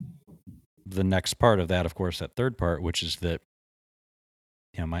then the next part of that, of course, that third part, which is that,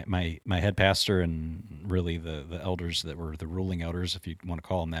 my head pastor and really the elders that were the ruling elders, if you want to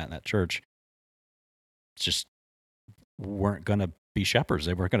call them that, in that church, just weren't going to be shepherds.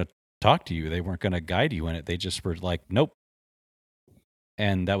 They weren't going to talk to you. They weren't going to guide you in it. They just were like, nope.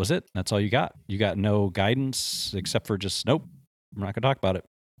 And that was it. That's all you got. You got no guidance except for just, nope, we're not going to talk about it.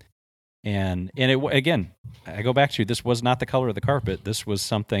 And it, again, I go back to, this was not the color of the carpet. This was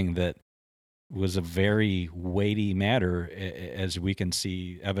something that was a very weighty matter, as we can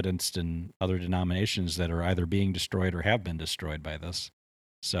see evidenced in other denominations that are either being destroyed or have been destroyed by this.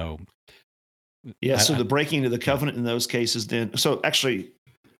 So, yeah. So the breaking of the covenant in those cases, then, so actually,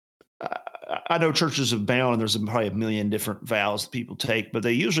 I know churches have bound, and there's probably a million different vows that people take, but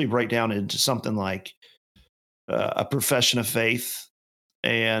they usually break down into something like a profession of faith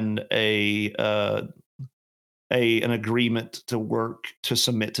and an agreement to work to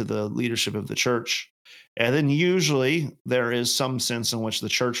submit to the leadership of the church. And then usually there is some sense in which the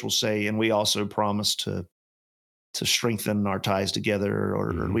church will say, and we also promise to strengthen our ties together,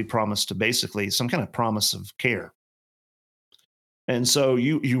 or we promise to, basically some kind of promise of care. And so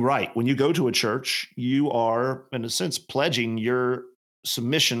you right, when you go to a church, you are in a sense pledging your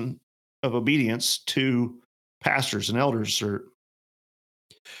submission of obedience to pastors and elders or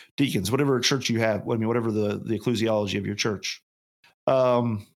deacons, whatever church you have. I mean, whatever the ecclesiology of your church.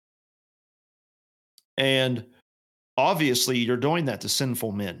 And obviously you're doing that to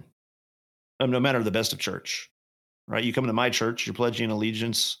sinful men, no matter the best of church, right? You come into my church, you're pledging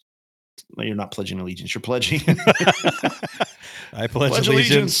allegiance. No, you're not pledging allegiance. You're pledging. I pledge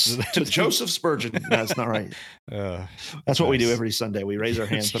allegiance to Joseph Spurgeon. No, that's not right. That's what we do every Sunday. We raise our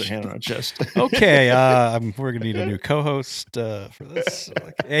hands, put a hand on our chest. Okay, we're gonna need a new co-host for this.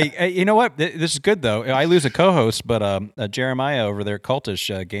 Hey, you know what? This is good though. I lose a co-host, but Jeremiah over there,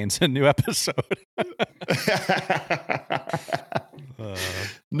 Cultish, gains a new episode.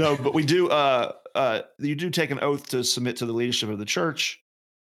 No, but we do. You do take an oath to submit to the leadership of the church.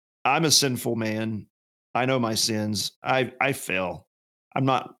 I'm a sinful man. I know my sins. I fail. I'm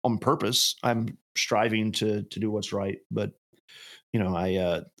not on purpose. I'm striving to do what's right. But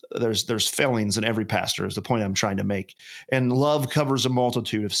there's failings in every pastor, is the point I'm trying to make. And love covers a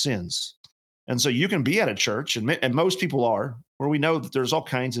multitude of sins. And so you can be at a church, and most people are, where we know that there's all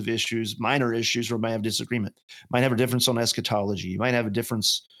kinds of issues, minor issues where we might have disagreement. Might have a difference on eschatology. You might have a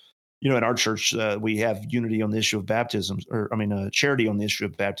difference. In our church, we have unity on the issue of baptism, charity on the issue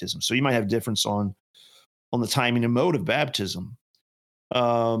of baptism. So you might have difference on the timing and mode of baptism.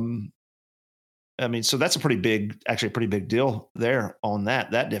 So that's a pretty big deal there on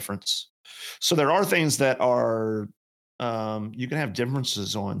that difference. So there are things that are, you can have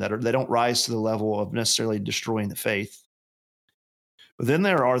differences on they don't rise to the level of necessarily destroying the faith. But then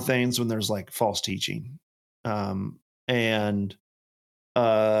there are things when there's like false teaching, and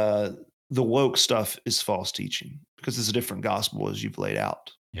the woke stuff is false teaching because it's a different gospel as you've laid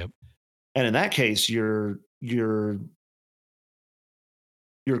out. Yep. And in that case, your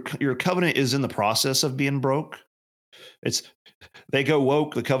covenant is in the process of being broke. They go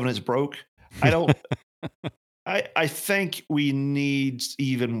woke, the covenant's broke. I think we need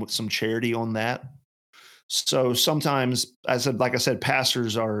even some charity on that. So sometimes, like I said,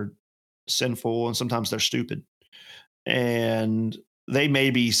 pastors are sinful and sometimes they're stupid. And they may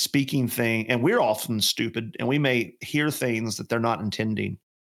be speaking things, and we're often stupid, and we may hear things that they're not intending.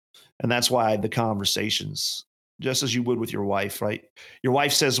 And that's why the conversations, just as you would with your wife, right? Your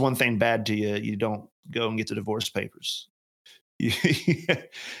wife says one thing bad to you, you don't go and get the divorce papers.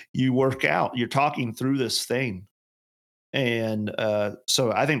 You work out, you're talking through this thing. And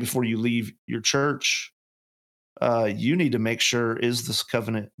so I think before you leave your church, you need to make sure, is this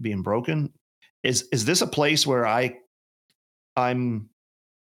covenant being broken? Is this a place where I'm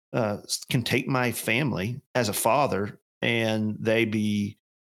can take my family as a father and they be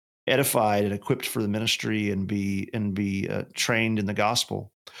edified and equipped for the ministry and be trained in the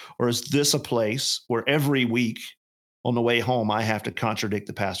gospel? Or is this a place where every week on the way home I have to contradict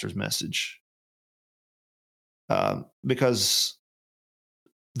the pastor's message? Because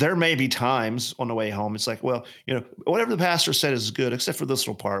there may be times on the way home it's like, well, whatever the pastor said is good except for this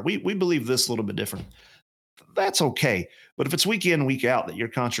little part. We believe this a little bit different. That's okay. But if it's week in, week out that you're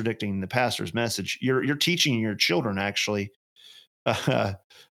contradicting the pastor's message, you're teaching your children actually to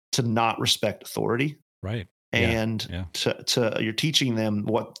not respect authority. Right. And to you're teaching them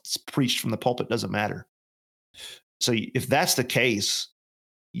what's preached from the pulpit doesn't matter. So if that's the case,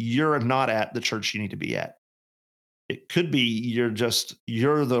 you're not at the church you need to be at. It could be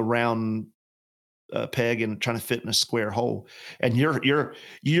you're the round peg and trying to fit in a square hole, and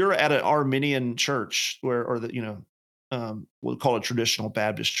you're at an Arminian church we'll call it traditional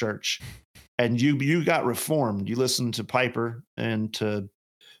Baptist church, and you got reformed. You listened to Piper and to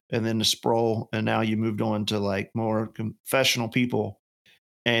and then to Sproul, and now you moved on to like more confessional people,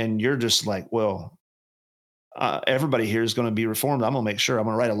 and you're just like, well, everybody here is going to be reformed. I'm going to make sure I'm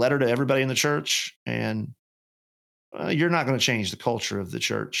going to write a letter to everybody in the church, and you're not going to change the culture of the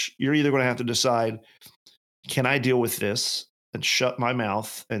church. You're either going to have to decide, can I deal with this and shut my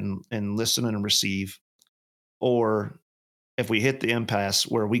mouth and listen and receive, or if we hit the impasse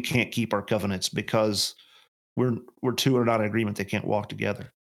where we can't keep our covenants because we're two are not in agreement, they can't walk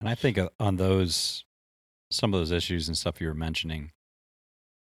together. And I think on some of those issues and stuff you were mentioning.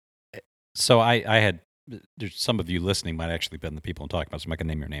 So I had, there's some of you listening might actually been the people I'm talking about, so I'm not gonna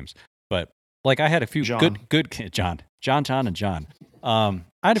name your names, but like I had a few John. good John, and John. I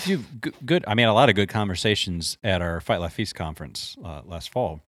had a few good, I mean, a lot of good conversations at our Fight Laugh Feast conference last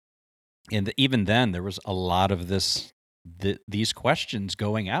fall, and even then there was a lot of these questions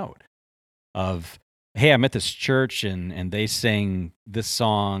going out of, hey, I'm at this church and they sang this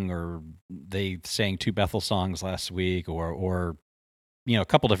song, or they sang 2 Bethel songs last week, or a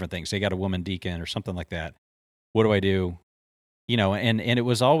couple different things. They got a woman deacon or something like that. What do I do? And it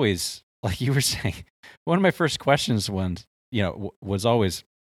was always like you were saying. One of my first questions was always,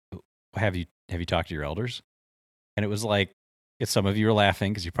 have you talked to your elders? And it was like, some of you are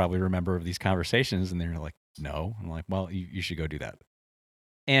laughing because you probably remember these conversations, and they're like, no. I'm like, well, you should go do that.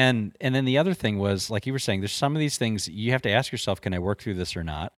 And then the other thing was, like you were saying, there's some of these things you have to ask yourself, can I work through this or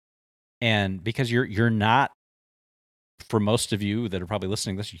not? And because you're not, for most of you that are probably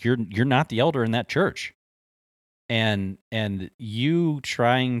listening to this, you're not the elder in that church. And you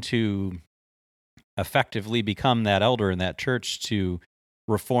trying to effectively become that elder in that church to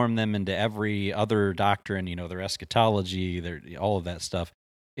reform them into every other doctrine, their eschatology, all of that stuff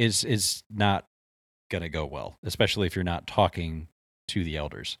is not going to go well, especially if you're not talking to the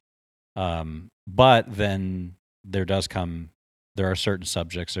elders. But then there are certain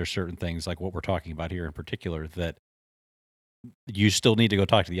subjects, there are certain things like what we're talking about here in particular that you still need to go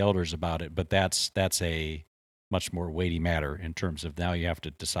talk to the elders about it, but that's a much more weighty matter in terms of now you have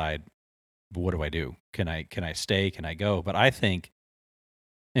to decide, what do I do? Can I stay? Can I go? But I think,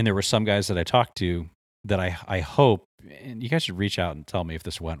 and there were some guys that I talked to that I hope, and you guys should reach out and tell me if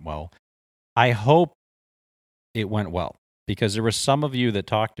this went well. I hope it went well, because there were some of you that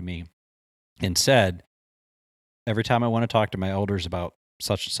talked to me and said, every time I want to talk to my elders about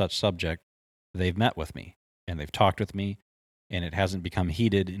such and such subject, they've met with me and they've talked with me, and it hasn't become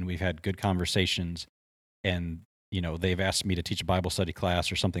heated, and we've had good conversations, and they've asked me to teach a Bible study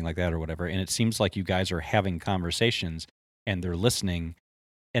class or something like that or whatever. And it seems like you guys are having conversations and they're listening,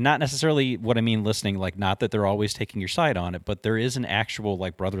 and not necessarily what I mean listening, like not that they're always taking your side on it, but there is an actual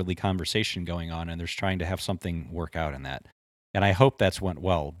like brotherly conversation going on, and there's trying to have something work out in that. And I hope that's went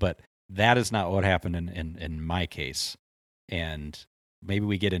well, but that is not what happened in my case. And maybe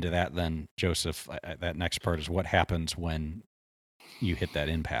we get into that then, Joseph. That next part is what happens when you hit that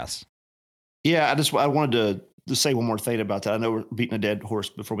impasse. Yeah, I wanted to say one more thing about that. I know we're beating a dead horse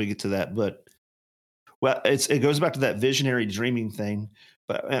before we get to that, but it goes back to that visionary dreaming thing.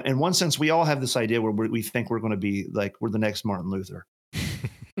 But in one sense, we all have this idea where we think we're going to be like, we're the next Martin Luther.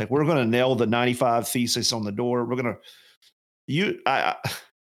 Like we're going to nail the 95 thesis on the door. We're going to,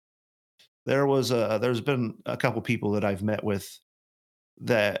 there's been a couple people that I've met with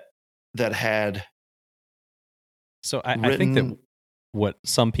that had. So I think that what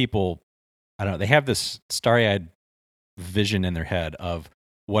some people, I don't know, they have this starry-eyed vision in their head of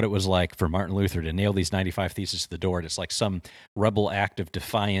what it was like for Martin Luther to nail these 95 theses to the door. And it's like some rebel act of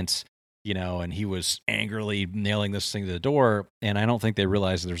defiance, and he was angrily nailing this thing to the door. And I don't think they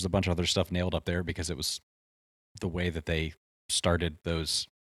realized there's a bunch of other stuff nailed up there, because it was the way that they started those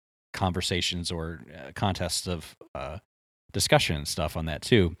conversations or contests of discussion and stuff on that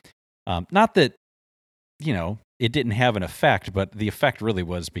too. Not that, it didn't have an effect, but the effect really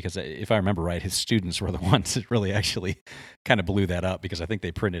was because, if I remember right, his students were the ones that really actually kind of blew that up, because I think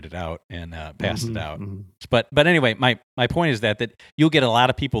they printed it out and passed it out. Mm-hmm. But anyway, my point is that you'll get a lot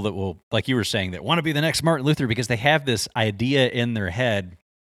of people that will, like you were saying, that want to be the next Martin Luther because they have this idea in their head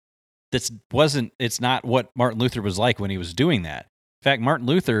it's not what Martin Luther was like when he was doing that. In fact, Martin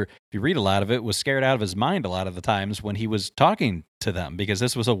Luther, if you read a lot of it, was scared out of his mind a lot of the times when he was talking to them, because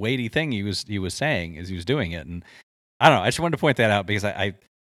this was a weighty thing he was saying as he was doing it. And I don't know, I just wanted to point that out, because I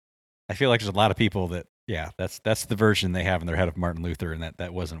feel like there's a lot of people that, that's the version they have in their head of Martin Luther, and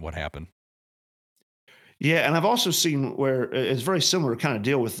that wasn't what happened. Yeah, and I've also seen where it's very similar kind of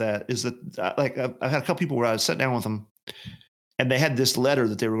deal with that, is that like I've had a couple people where I sat down with them, and they had this letter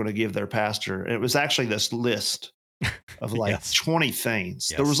that they were going to give their pastor. And it was actually this list of like Yes. 20 things.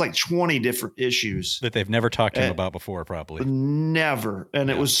 There Yes. was like 20 different issues. That they've never talked to him about before, probably. Never. And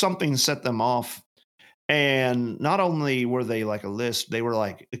it Yeah. was something set them off. And not only were they like a list, they were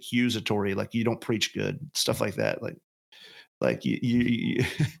like accusatory, like you don't preach good, stuff like that. Like you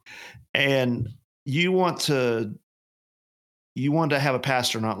and you want to have a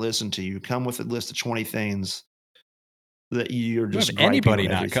pastor not listen to you, come with a list of 20 things that you're You just have griping anybody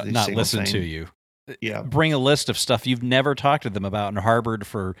on every not single listen to thing. you. Yeah. Bring a list of stuff you've never talked to them about and harbored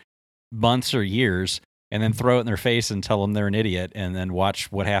for months or years, and then throw it in their face and tell them they're an idiot, and then watch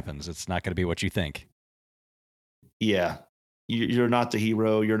what happens. It's not going to be what you think. Yeah. You're not the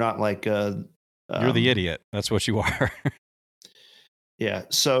hero. You're not like You're the idiot. That's what you are. Yeah.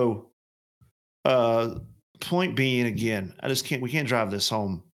 So point being, again, we can't drive this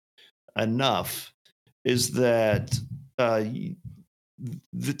home enough, is that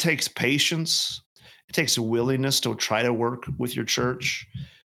it takes patience. It takes a willingness to try to work with your church,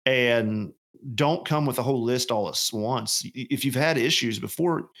 and don't come with a whole list all at once. If you've had issues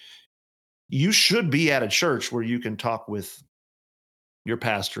before, you should be at a church where you can talk with your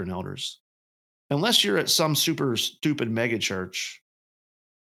pastor and elders. Unless you're at some super stupid mega church,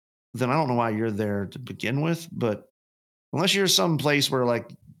 then I don't know why you're there to begin with. But unless you're some place where like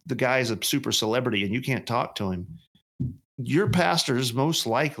the guy's a super celebrity and you can't talk to him, your pastors most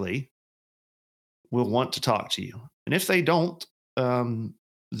likely will want to talk to you. And if they don't,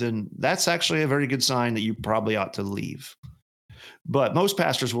 then that's actually a very good sign that you probably ought to leave. But most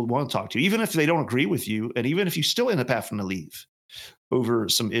pastors will want to talk to you, even if they don't agree with you, and even if you still end up having to leave over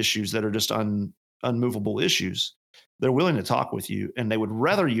some issues that are just unmovable issues. They're willing to talk with you, and they would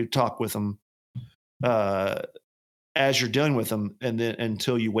rather you talk with them as you're dealing with them, and then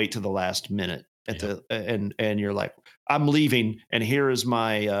until you wait to the last minute and you're like, I'm leaving, and here is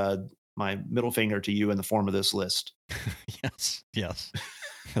my my middle finger to you in the form of this list. Yes.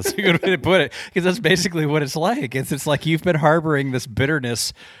 That's a good way to put it, because that's basically what it's like. It's like you've been harboring this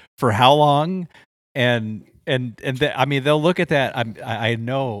bitterness for how long, and I mean, they'll look at that. I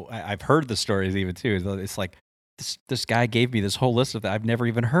know I've heard the stories even too. It's like this guy gave me this whole list of that I've never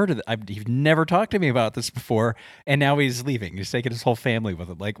even heard of. He's never talked to me about this before, and now he's leaving. He's taking his whole family with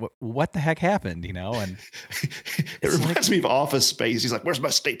him. Like, what the heck happened? You know? And it reminds me of Office Space. He's like, "Where's my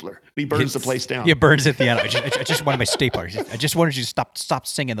stapler?" He burns the place down. He burns at the end. I just wanted my stapler. I just wanted you to stop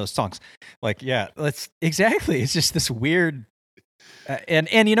singing those songs. Like, yeah, that's exactly. It's just this weird.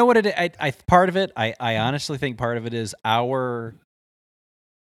 And you know what? Part of it, I honestly think part of it is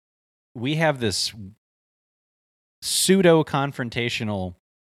we have this pseudo confrontational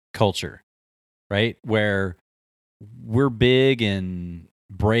culture, right? Where we're big and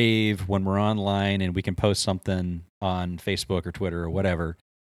brave when we're online and we can post something on Facebook or Twitter or whatever.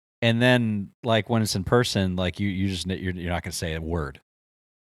 And then like when it's in person, like you're not going to say a word.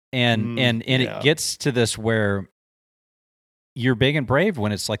 And it gets to this where you're big and brave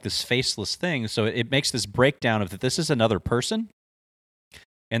when it's like this faceless thing. So it makes this breakdown of that this is another person.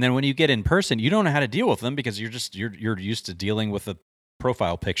 And then when you get in person, you don't know how to deal with them because you're used to dealing with a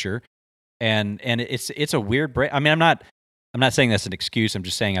profile picture. And it's a weird break. I mean, I'm not saying that's an excuse. I'm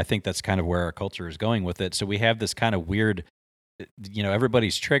just saying I think that's kind of where our culture is going with it. So we have this kind of weird,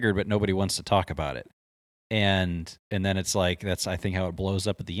 everybody's triggered, but nobody wants to talk about it. And then it's like that's I think how it blows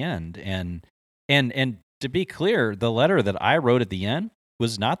up at the end. And to be clear, the letter that I wrote at the end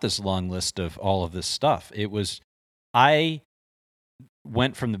was not this long list of all of this stuff. It was I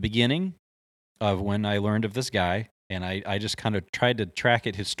went from the beginning of when I learned of this guy, and I just kind of tried to track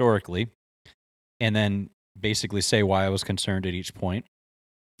it historically, and then basically say why I was concerned at each point.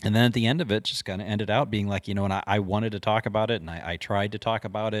 And then at the end of it, just kind of ended out being like, and I wanted to talk about it, and I tried to talk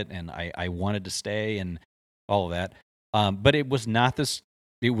about it, and I wanted to stay, and all of that. But it was not this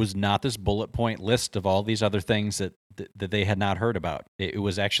bullet point list of all these other things that they had not heard about. It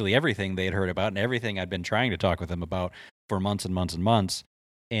was actually everything they had heard about and everything I'd been trying to talk with them about for months and months and months.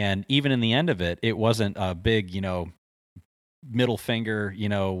 And even in the end of it, it wasn't a big, middle finger,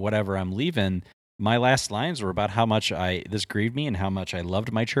 whatever, I'm leaving. My last lines were about how much this grieved me and how much I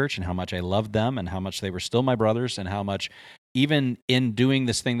loved my church and how much I loved them and how much they were still my brothers and how much even in doing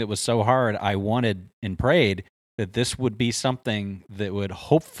this thing that was so hard, I wanted and prayed that this would be something that would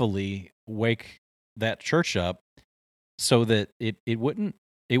hopefully wake that church up so that it wouldn't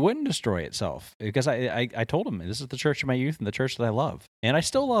destroy itself. Because I told them, this is the church of my youth and the church that I love. And I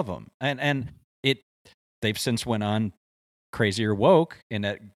still love them. And they've since went on crazy or woke, and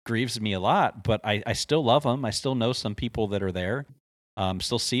that grieves me a lot, but I still love them. I still know some people that are there.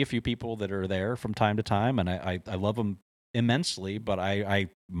 Still see a few people that are there from time to time, and I love them immensely, but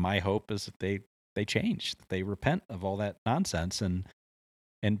my hope is that they they change, they repent of all that nonsense and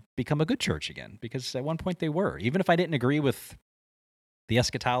become a good church again. Because at one point they were, even if I didn't agree with the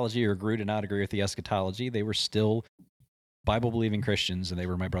eschatology or grew to not agree with the eschatology, they were still Bible believing Christians, and they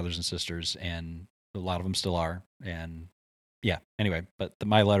were my brothers and sisters, and a lot of them still are. And yeah, anyway, but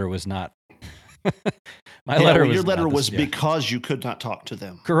my letter was not. Your letter was because you could not talk to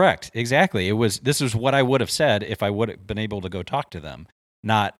them. Correct. Exactly. This is what I would have said if I would have been able to go talk to them.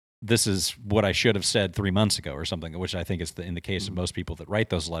 Not this is what I should have said 3 months ago or something, which I think is in the case of most people that write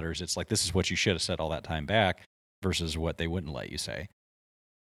those letters. It's like, this is what you should have said all that time back versus what they wouldn't let you say.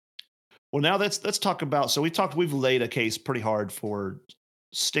 Well, now let's talk about, so we've laid a case pretty hard for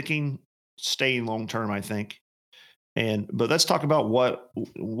staying long term, I think. But let's talk about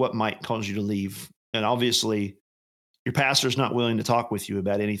what might cause you to leave. And obviously, your pastor's not willing to talk with you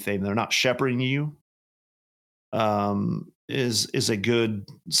about anything. They're not shepherding you. Is a good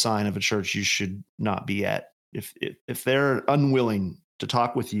sign of a church you should not be at. If they're unwilling to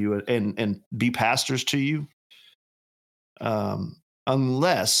talk with you and be pastors to you,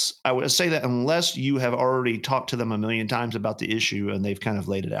 unless you have already talked to them a million times about the issue and they've kind of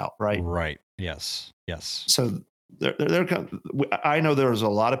laid it out, right? Right. Yes. So they're I know there's a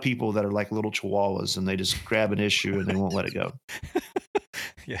lot of people that are like little chihuahuas and they just grab an issue and they won't let it go.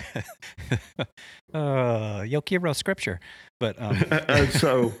 Yeah. Yokiro scripture. But and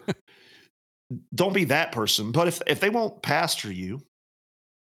so don't be that person. But if they won't pastor you,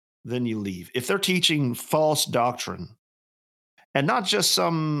 then you leave. If they're teaching false doctrine, and not just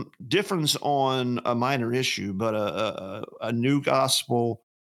some difference on a minor issue, but a new gospel,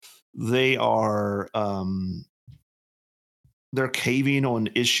 they are they're caving on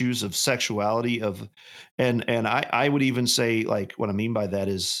issues of sexuality and I would even say, like, what I mean by that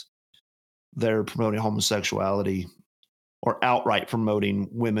is they're promoting homosexuality or outright promoting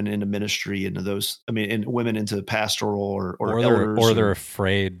women into ministry, into those, and women into pastoral or elders, they're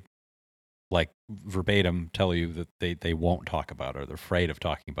afraid, like verbatim tell you that they won't talk about it, or they're afraid of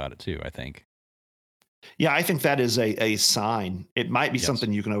talking about it too, I think. Yeah, I think that is a sign. It might be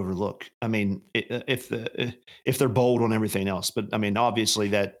something you can overlook. If they're bold on everything else, but obviously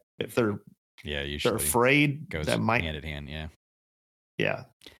that if they're usually they're afraid, goes that might hand in hand. Yeah.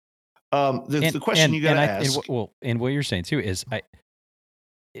 The question you got to ask. And what you're saying too is,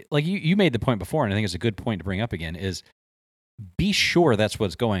 like you made the point before, and I think it's a good point to bring up again, is be sure that's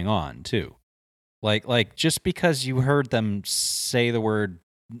what's going on too. Like just because you heard them say the word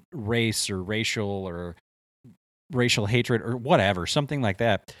race or racial hatred or whatever, something like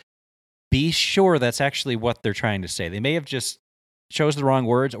that, be sure that's actually what they're trying to say. They may have just chose the wrong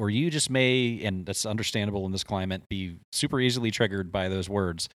words, or you just may, and that's understandable in this climate, be super easily triggered by those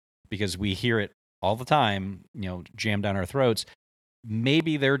words because we hear it all the time, jammed down our throats.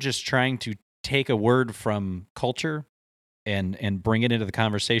 Maybe they're just trying to take a word from culture and bring it into the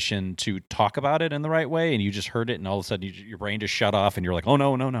conversation to talk about it in the right way, and you just heard it, and all of a sudden your brain just shut off, and you're like, oh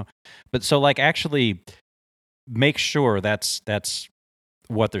no. But so, like, actually make sure that's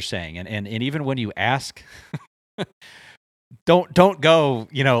what they're saying, and even when you ask, don't go,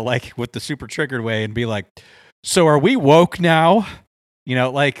 like with the super triggered way and be like, so are we woke now?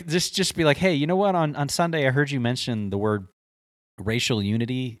 Like just be like, hey, you know what? On Sunday I heard you mention the word racial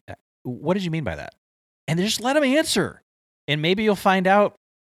unity. What did you mean by that? And just let them answer. And maybe you'll find out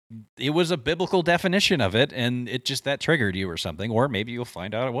it was a biblical definition of it, and it just that triggered you or something. Or maybe you'll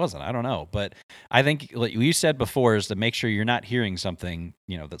find out it wasn't. I don't know. But I think, like you said before, is to make sure you're not hearing something,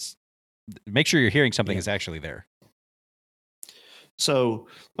 make sure you're hearing something is actually there. So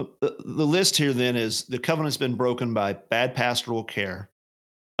the list here then is the covenant's been broken by bad pastoral care.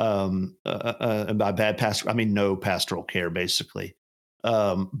 And by bad pastor, I mean no pastoral care, basically.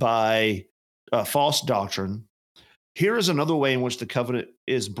 By false doctrine. Here is another way in which the covenant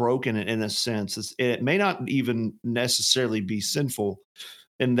is broken in a sense. It may not even necessarily be sinful,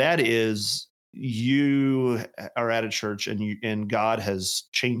 and that is you are at a church and God has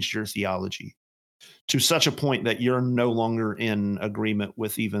changed your theology to such a point that you're no longer in agreement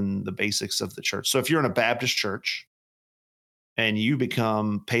with even the basics of the church. So if you're in a Baptist church and you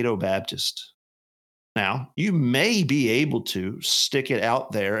become Paedo-Baptist, now you may be able to stick it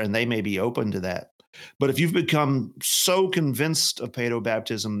out there and they may be open to that. But if you've become so convinced of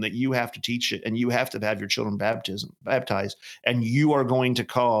Paedo-Baptism that you have to teach it and you have to have your children baptized, and you are going to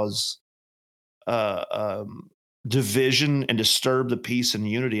cause division and disturb the peace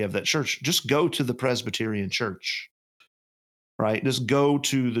and unity of that church, just go to the Presbyterian church, right? Just go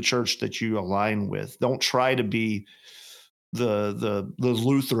to the church that you align with. Don't try to be the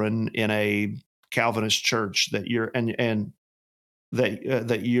Lutheran in a Calvinist church that you're and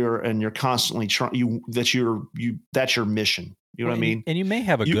that you're constantly trying that's your mission. You know what I mean? And you may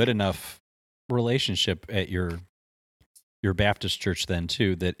have a You- good enough relationship at your Baptist church then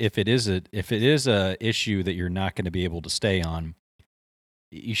too, that if it is a issue that you're not going to be able to stay on,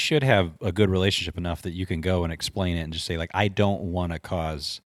 you should have a good relationship enough that you can go and explain it and just say, like, I don't want to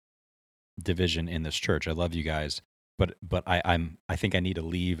cause division in this church. I love you guys, but I think I need to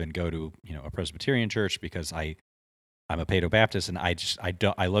leave and go to, a Presbyterian church because I'm a Paedo Baptist, and I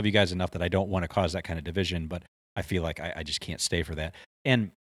love you guys enough that I don't want to cause that kind of division, but I feel like I just can't stay for that.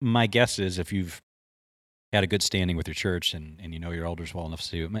 And my guess is, if you've had a good standing with your church and you know your elders well enough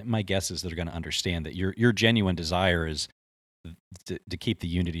to, my guess is they're going to understand that your genuine desire is to keep the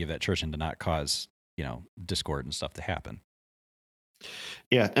unity of that church and to not cause, discord and stuff to happen.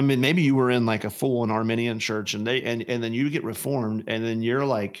 Yeah, I mean, maybe you were in like a full-on Arminian church, and then you get reformed, and then you're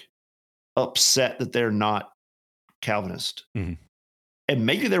like upset that they're not Calvinist, Mhm. and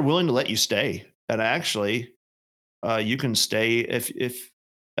maybe they're willing to let you stay. And actually, you can stay if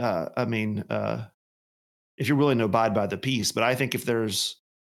you're willing to abide by the peace. But I think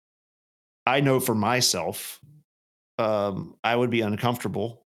I know for myself, I would be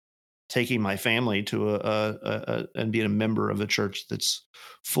uncomfortable taking my family to and being a member of a church that's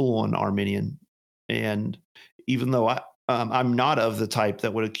full on Arminian. And even though I'm not of the type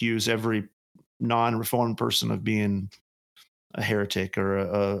that would accuse every non-reformed person of being a heretic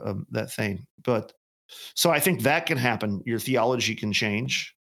or that thing, but so I think that can happen. Your theology can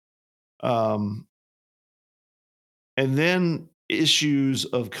change, and then issues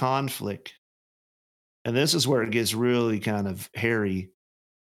of conflict. And this is where it gets really kind of hairy.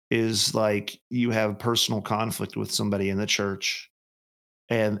 Is like you have personal conflict with somebody in the church,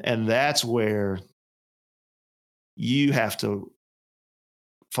 and that's where you have to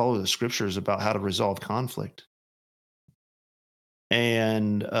follow the scriptures about how to resolve conflict.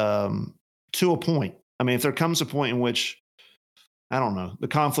 And to a point, I mean, if there comes a point in which, I don't know, the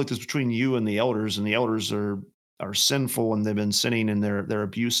conflict is between you and the elders are sinful, and they've been sinning in their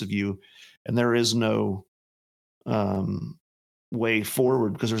abuse of you, and there is no way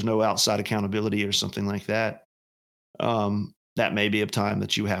forward because there's no outside accountability or something like that. That may be a time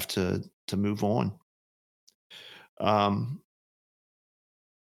that you have to move on.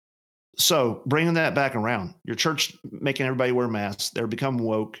 So bringing that back around, your church making everybody wear masks, they're become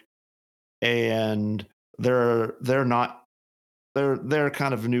woke, and they're not they're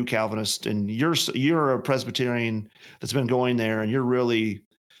kind of a new Calvinist, and you're a Presbyterian that's been going there, and you're really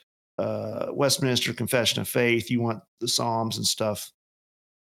Westminster Confession of Faith. You want the Psalms and stuff.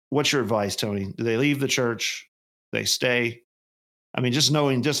 What's your advice, Tony? Do they leave the church? They stay? I mean, just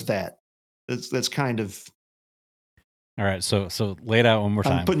knowing just that's kind of. All right, so lay it out one more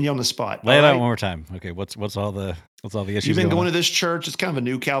time. I'm putting you on the spot. Lay it out one more time. Okay, what's all the issues? You've been going to this church. It's kind of a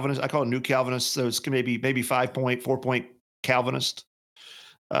new Calvinist. I call it new Calvinist. So it's maybe 4-point Calvinist.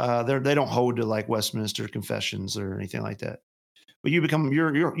 They don't hold to like Westminster Confessions or anything like that. But you become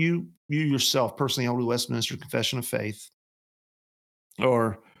you yourself personally hold to Westminster Confession of Faith.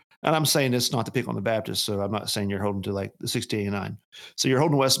 And I'm saying this not to pick on the Baptists, so I'm not saying you're holding to like the 6089. So you're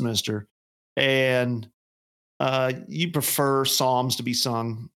holding Westminster, and you prefer Psalms to be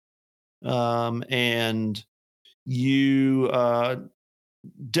sung, and you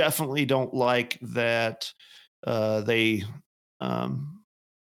definitely don't like that they, I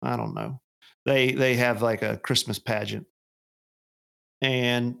don't know, they have like a Christmas pageant,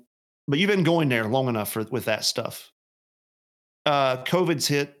 but you've been going there long enough with that stuff. COVID's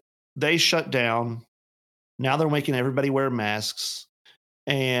hit. They shut down. Now they're making everybody wear masks.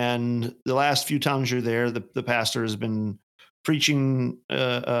 And the last few times you're there, the pastor has been preaching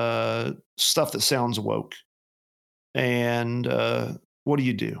stuff that sounds woke. And what do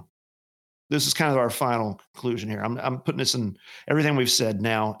you do? This is kind of our final conclusion here. I'm putting this in everything we've said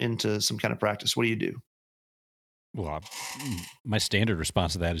now into some kind of practice. What do you do? Well, my standard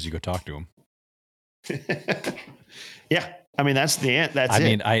response to that is you go talk to him. Yeah. I mean, that's the end. That's it. I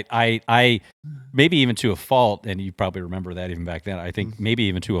mean, I maybe even to a fault, and you probably remember that even back then. I think maybe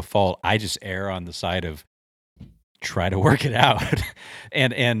even to a fault, I just err on the side of try to work it out.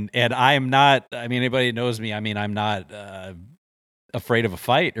 and I'm not, I mean, anybody who knows me, I mean, I'm not afraid of a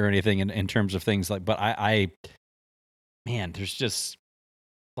fight or anything in terms of things like, but man, there's just,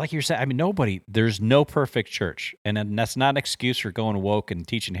 like you're saying, I mean, there's no perfect church. And that's not an excuse for going woke and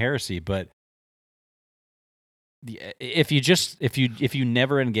teaching heresy, but if you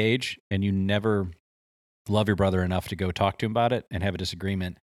never engage and you never love your brother enough to go talk to him about it and have a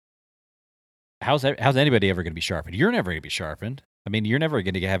disagreement, how's anybody ever going to be sharpened? You're never going to be sharpened. I mean, you're never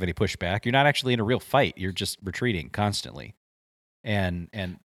going to have any pushback. You're not actually in a real fight. You're just retreating constantly.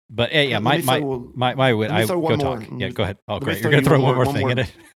 But yeah, Let me throw- let me throw go one more. talk. Yeah, go ahead. Oh, Let me great. throw You're going to you throw one one more- more thing one in more.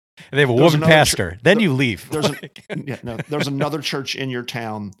 it. They have a There's woman another pastor. Then there- you leave. There's another church in your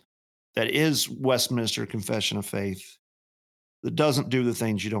town that is Westminster Confession of Faith that doesn't do the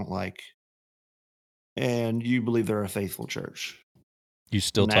things you don't like, and you believe they're a faithful church. You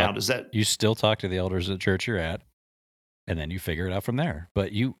still Now, talk. does that You still talk to the elders at the church you're at, and then you figure it out from there.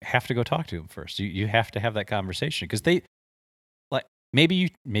 But you have to go talk to them first. You have to have that conversation because they like maybe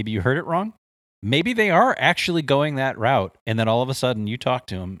you heard it wrong. Maybe they are actually going that route, and then all of a sudden you talk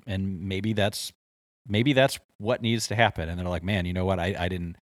to them, and maybe that's what needs to happen. And they're like, man, you know what? I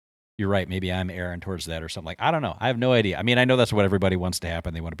didn't. You're right. Maybe I'm erring towards that or something. Like, I don't know. I have no idea. I mean, I know that's what everybody wants to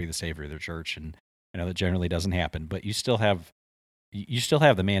happen. They want to be the savior of their church, and I know that generally doesn't happen. But you still have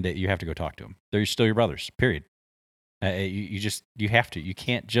the mandate. You have to go talk to them. They're still your brothers. Period. You have to. You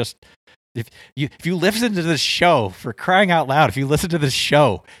can't just if you listen to this show, for crying out loud, if you listen to this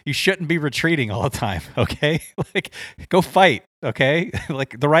show, you shouldn't be retreating all the time. Okay, like go fight. Okay,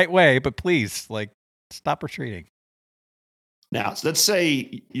 like the right way, but please, like stop retreating. now, let's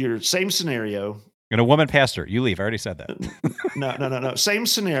say your same scenario. And a woman pastor, you leave. I already said that. No. Same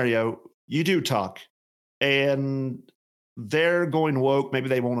scenario. You do talk, and they're going woke. Maybe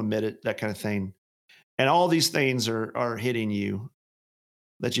they won't admit it. That kind of thing. And all these things are hitting you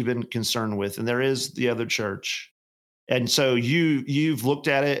that you've been concerned with. And there is the other church. And so you've looked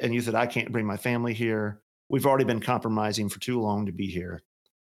at it and you said, I can't bring my family here. We've already been compromising for too long to be here.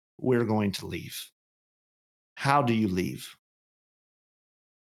 We're going to leave. How do you leave?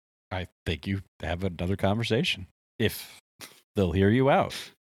 I think you have another conversation if they'll hear you out.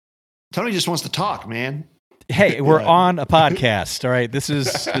 Tony just wants to talk, man. Hey, we're on a podcast. All right. This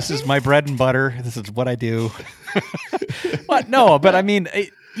is my bread and butter. This is what I do. What? No, but I mean,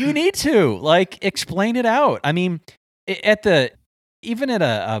 you need to like explain it out. I mean, even at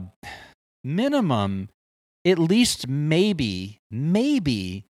a minimum, at least maybe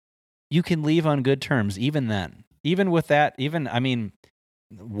you can leave on good terms. Even then, even with that, I mean,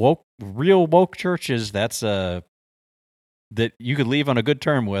 real woke churches, that you could leave on a good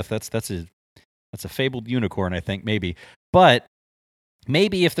term with. That's a fabled unicorn, I think, maybe. But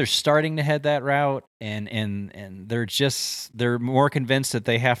maybe if they're starting to head that route and they're more convinced that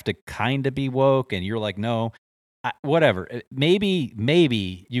they have to kind of be woke, and you're like, no, whatever.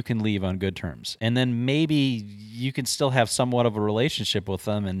 Maybe you can leave on good terms, and then maybe you can still have somewhat of a relationship with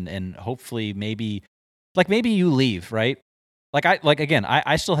them, and hopefully maybe you leave, right?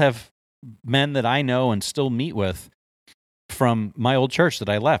 I still have men that I know and still meet with from my old church that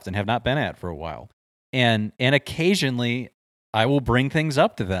I left and have not been at for a while. And occasionally I will bring things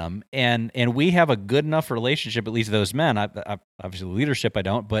up to them, and we have a good enough relationship, at least those men. I obviously leadership I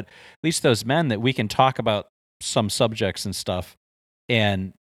don't, but at least those men, that we can talk about some subjects and stuff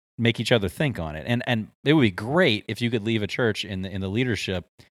and make each other think on it. And it would be great if you could leave a church in the leadership.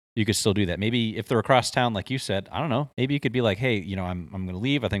 You could still do that. Maybe if they're across town, like you said, I don't know. Maybe you could be like, hey, I'm going to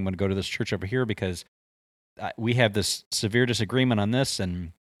leave. I think I'm going to go to this church over here because we have this severe disagreement on this,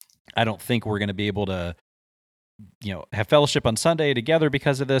 and I don't think we're going to be able to, have fellowship on Sunday together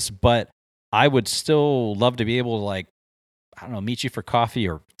because of this. But I would still love to be able to, like, I don't know, meet you for coffee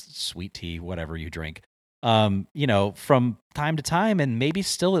or sweet tea, whatever you drink, from time to time, and maybe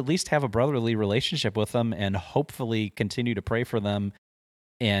still at least have a brotherly relationship with them, and hopefully continue to pray for them.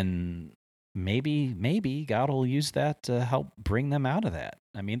 And maybe God will use that to help bring them out of that.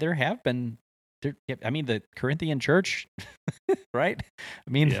 I mean, the Corinthian church, right?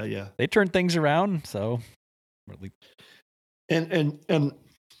 I mean, yeah. They turned things around. So, and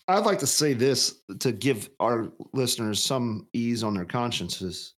I'd like to say this to give our listeners some ease on their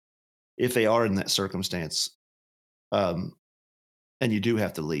consciences if they are in that circumstance, and you do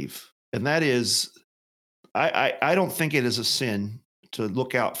have to leave. And that is, I don't think it is a sin to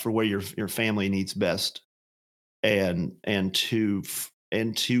look out for where your family needs best, and to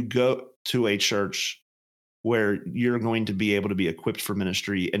go to a church where you're going to be able to be equipped for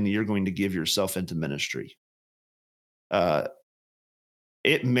ministry, and you're going to give yourself into ministry.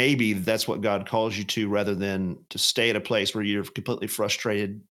 It may be that's what God calls you to, rather than to stay at a place where you're completely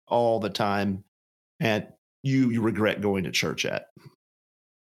frustrated all the time and you regret going to church at.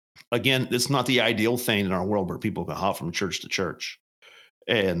 Again, it's not the ideal thing in our world where people can hop from church to church.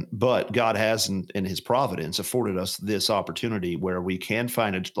 But God has in his providence afforded us this opportunity where we can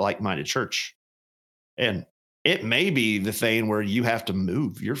find a like-minded church. And it may be the thing where you have to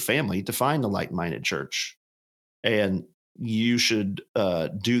move your family to find a like-minded church. And you should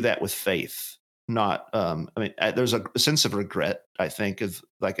do that with faith. Not, there's a sense of regret, I think, of,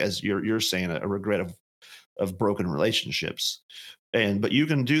 like, as you're saying, a regret of broken relationships. But you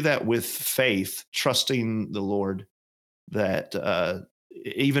can do that with faith, trusting the Lord that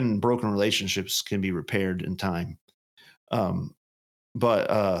even broken relationships can be repaired in time. Um,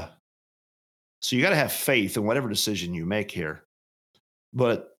 but so you got to have faith in whatever decision you make here.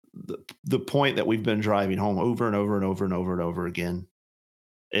 But the point that we've been driving home over and over and over and over and over again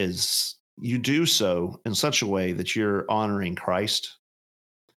is you do so in such a way that you're honoring Christ,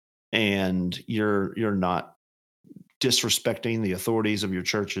 and you're not disrespecting the authorities of your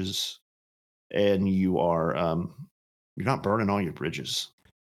churches, and you're not burning all your bridges.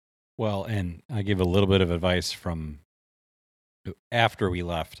 Well, and I give a little bit of advice from after we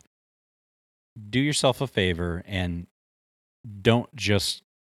left. Do yourself a favor and don't just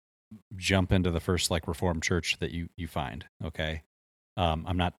jump into the first like Reformed church that you find. Okay.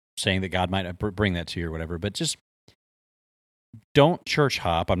 I'm not saying that God might not bring that to you or whatever, but just don't church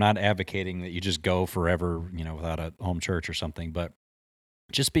hop. I'm not advocating that you just go forever, without a home church or something, but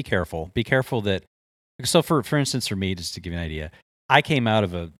just be careful. Be careful that, so for instance, for me, just to give you an idea, I came out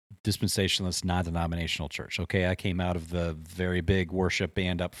of a dispensationalist, non-denominational church. Okay. I came out of the very big worship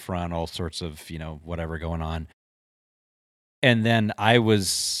band up front, all sorts of, whatever going on. And then I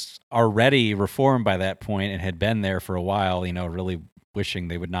was already reformed by that point and had been there for a while, really wishing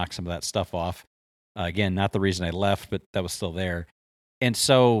they would knock some of that stuff off. Again, not the reason I left, but that was still there. And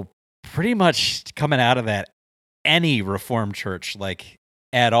so pretty much coming out of that, any Reformed church, like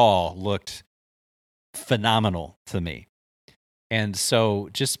at all, looked phenomenal to me. And so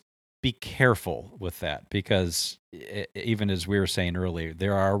just be careful with that, because even as we were saying earlier,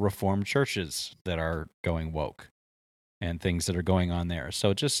 there are Reformed churches that are going woke and things that are going on there.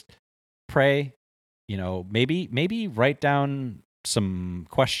 So just pray, maybe write down some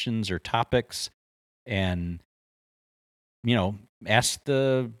questions or topics and, go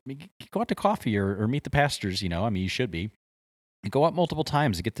out to coffee or meet the pastors, you should be. And go out multiple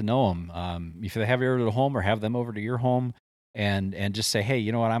times to get to know them. If they have you over to home or have them over to your home, and just say, hey,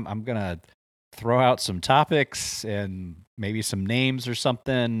 you know what, I'm going to throw out some topics and maybe some names or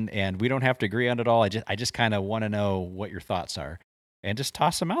something, and we don't have to agree on it all. I just kind of want to know what your thoughts are, and just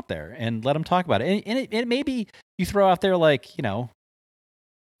toss them out there and let them talk about it. And it maybe you throw out there like,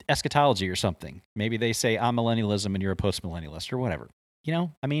 eschatology or something. Maybe they say I'm millennialism and you're a post-millennialist or whatever.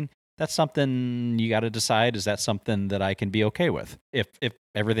 That's something you got to decide. Is that something that I can be okay with if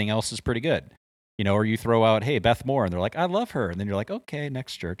everything else is pretty good? Or you throw out, hey, Beth Moore, and they're like, I love her. And then you're like, okay,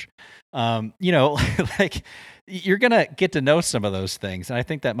 next church. Like you're going to get to know some of those things. And I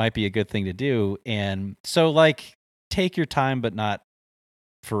think that might be a good thing to do. And so like take your time, but not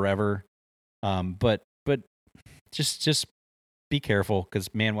forever. But just be careful. Cause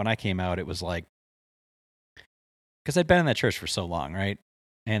man, when I came out, it was like, cause I'd been in that church for so long. Right.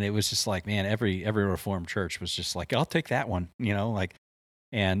 And it was just like, man, every Reformed church was just like, I'll take that one,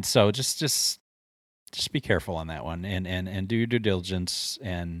 and so just be careful on that one, and do your due diligence,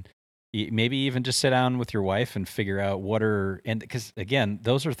 and maybe even just sit down with your wife and figure out because again,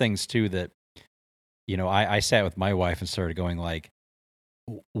 those are things too that, I sat with my wife and started going like,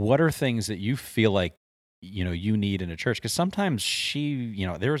 what are things that you feel like, you need in a church? Because sometimes she,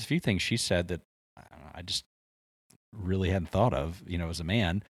 there was a few things she said that I just really hadn't thought of, as a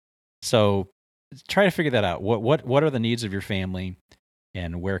man. So try to figure that out. What are the needs of your family,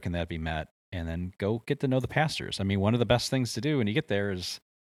 and where can that be met? And then go get to know the pastors. I mean, one of the best things to do when you get there is,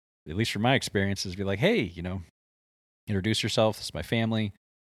 at least from my experience, is be like, hey, introduce yourself. This is my family.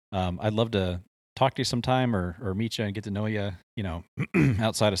 I'd love to talk to you sometime or meet you and get to know you,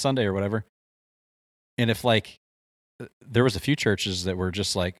 outside of Sunday or whatever. And if like there was a few churches that were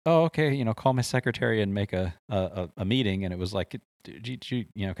just like, oh, okay, call my secretary and make a meeting. And it was like,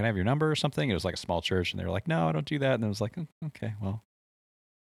 can I have your number or something? It was like a small church, and they were like, no, I don't do that. And it was like, okay, well,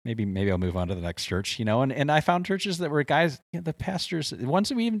 maybe I'll move on to the next church, and I found churches that were guys, the pastors, ones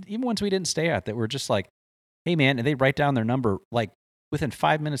that even ones we didn't stay at, that were just like, hey man, and they write down their number, like within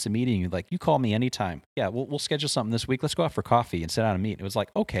 5 minutes of meeting you, like, you call me anytime. Yeah, we'll schedule something this week. Let's go out for coffee and sit down and meet. It was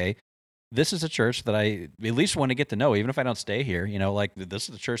like, okay, this is a church that I at least want to get to know, even if I don't stay here, like this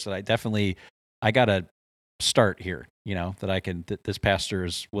is a church that I got to start here, that this pastor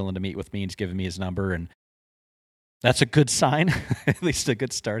is willing to meet with me and he's giving me his number, and that's a good sign, at least a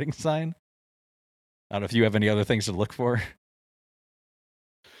good starting sign. I don't know if you have any other things to look for.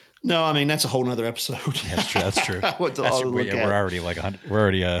 No, I mean, that's a whole nother episode. That's true. That's true. We're already like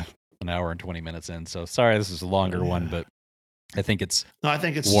an hour and 20 minutes in. So sorry, this is a longer one, but I think it's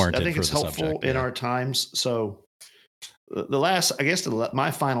warranted. I think it's helpful subject, in our times. So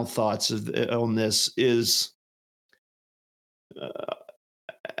my final thoughts on this is,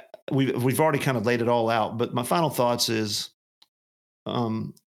 we've already kind of laid it all out. But my final thoughts is,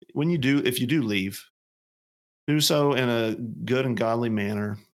 if you do leave, do so in a good and godly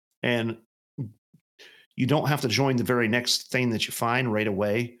manner, and you don't have to join the very next thing that you find right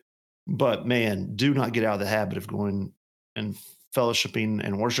away. But man, do not get out of the habit of going and fellowshipping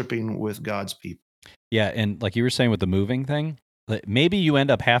and worshiping with God's people. Yeah, and like you were saying with the moving thing, like maybe you end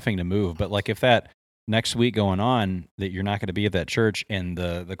up having to move, but like if that next week going on that you're not going to be at that church and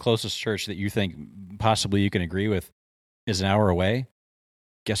the closest church that you think possibly you can agree with is an hour away,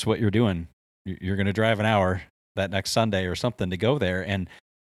 guess what you're doing? You're going to drive an hour that next Sunday or something to go there. And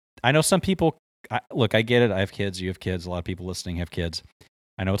I know some people, look, I get it. I have kids. You have kids. A lot of people listening have kids.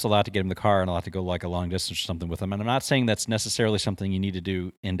 I know it's a lot to get in the car and a lot to go like a long distance or something with them. And I'm not saying that's necessarily something you need to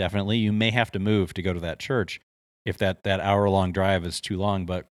do indefinitely. You may have to move to go to that church if that hour-long drive is too long.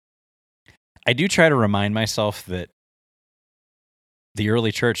 But I do try to remind myself that the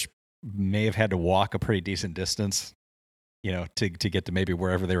early church may have had to walk a pretty decent distance, to get to maybe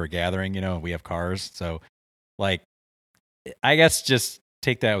wherever they were gathering, we have cars. So, like, I guess just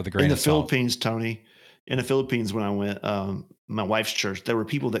take that with a grain of salt. Philippines, Tony, in the Philippines when I went, my wife's church, there were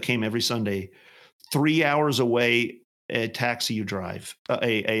people that came every Sunday 3 hours away. A taxi you drive.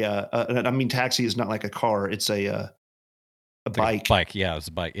 Taxi is not like a car. It's a bike. Bike, yeah, it was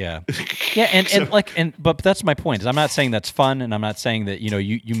a bike, yeah. Yeah, but that's my point. Is I'm not saying that's fun, and I'm not saying that,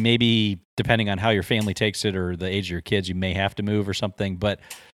 you maybe, depending on how your family takes it or the age of your kids, you may have to move or something, but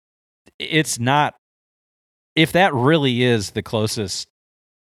it's not, if that really is the closest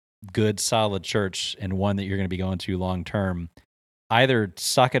good, solid church and one that you're going to be going to long term, either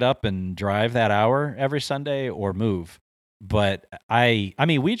suck it up and drive that hour every Sunday or move. But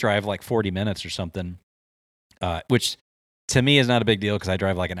we drive like 40 minutes or something, which to me is not a big deal because I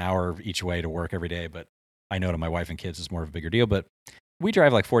drive like an hour each way to work every day. But I know to my wife and kids it's more of a bigger deal. But we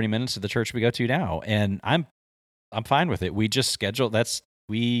drive like 40 minutes to the church we go to now, and I'm fine with it. We just schedule.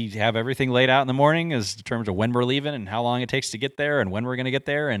 We have everything laid out in the morning as in terms of when we're leaving and how long it takes to get there and when we're going to get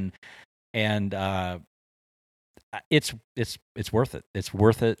there, and it's worth it. It's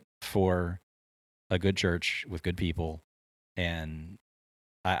worth it for a good church with good people, and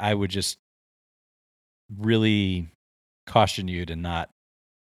I would just really caution you to not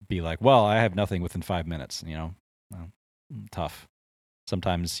be like, well, I have nothing within 5 minutes. Tough.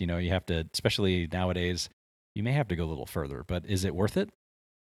 Sometimes you have to, especially nowadays, you may have to go a little further. But is it worth it?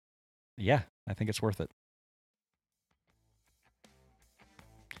 Yeah, I think it's worth it.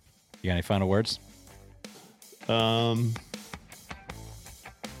 You got any final words? No,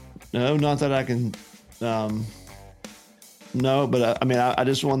 not that I can. No, but I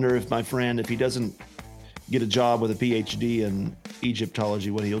just wonder if my friend, if he doesn't get a job with a PhD in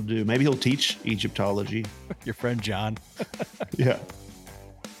Egyptology, what he'll do. Maybe he'll teach Egyptology. Your friend John. Yeah.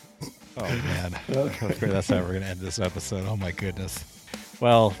 Oh, man. That's how we're going to end this episode. Oh, my goodness.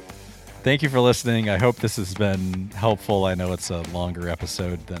 Well, thank you for listening. I hope this has been helpful. I know it's a longer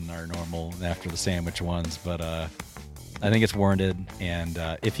episode than our normal After the Sandwich ones, but I think it's warranted. And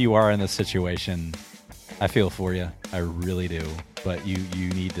if you are in this situation, I feel for you. I really do. But you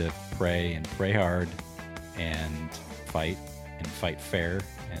need to pray and pray hard and fight fair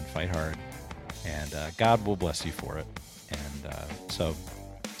and fight hard. And God will bless you for it. And so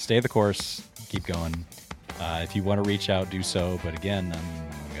stay the course. Keep going. If you want to reach out, do so. But again,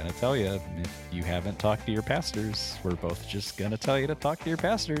 I'm going to tell you, if you haven't talked to your pastors, we're both just going to tell you to talk to your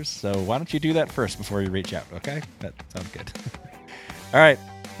pastors. So why don't you do that first before you reach out, okay? That sounds good. All right.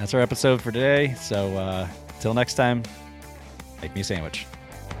 That's our episode for today. So till next time, make me a sandwich.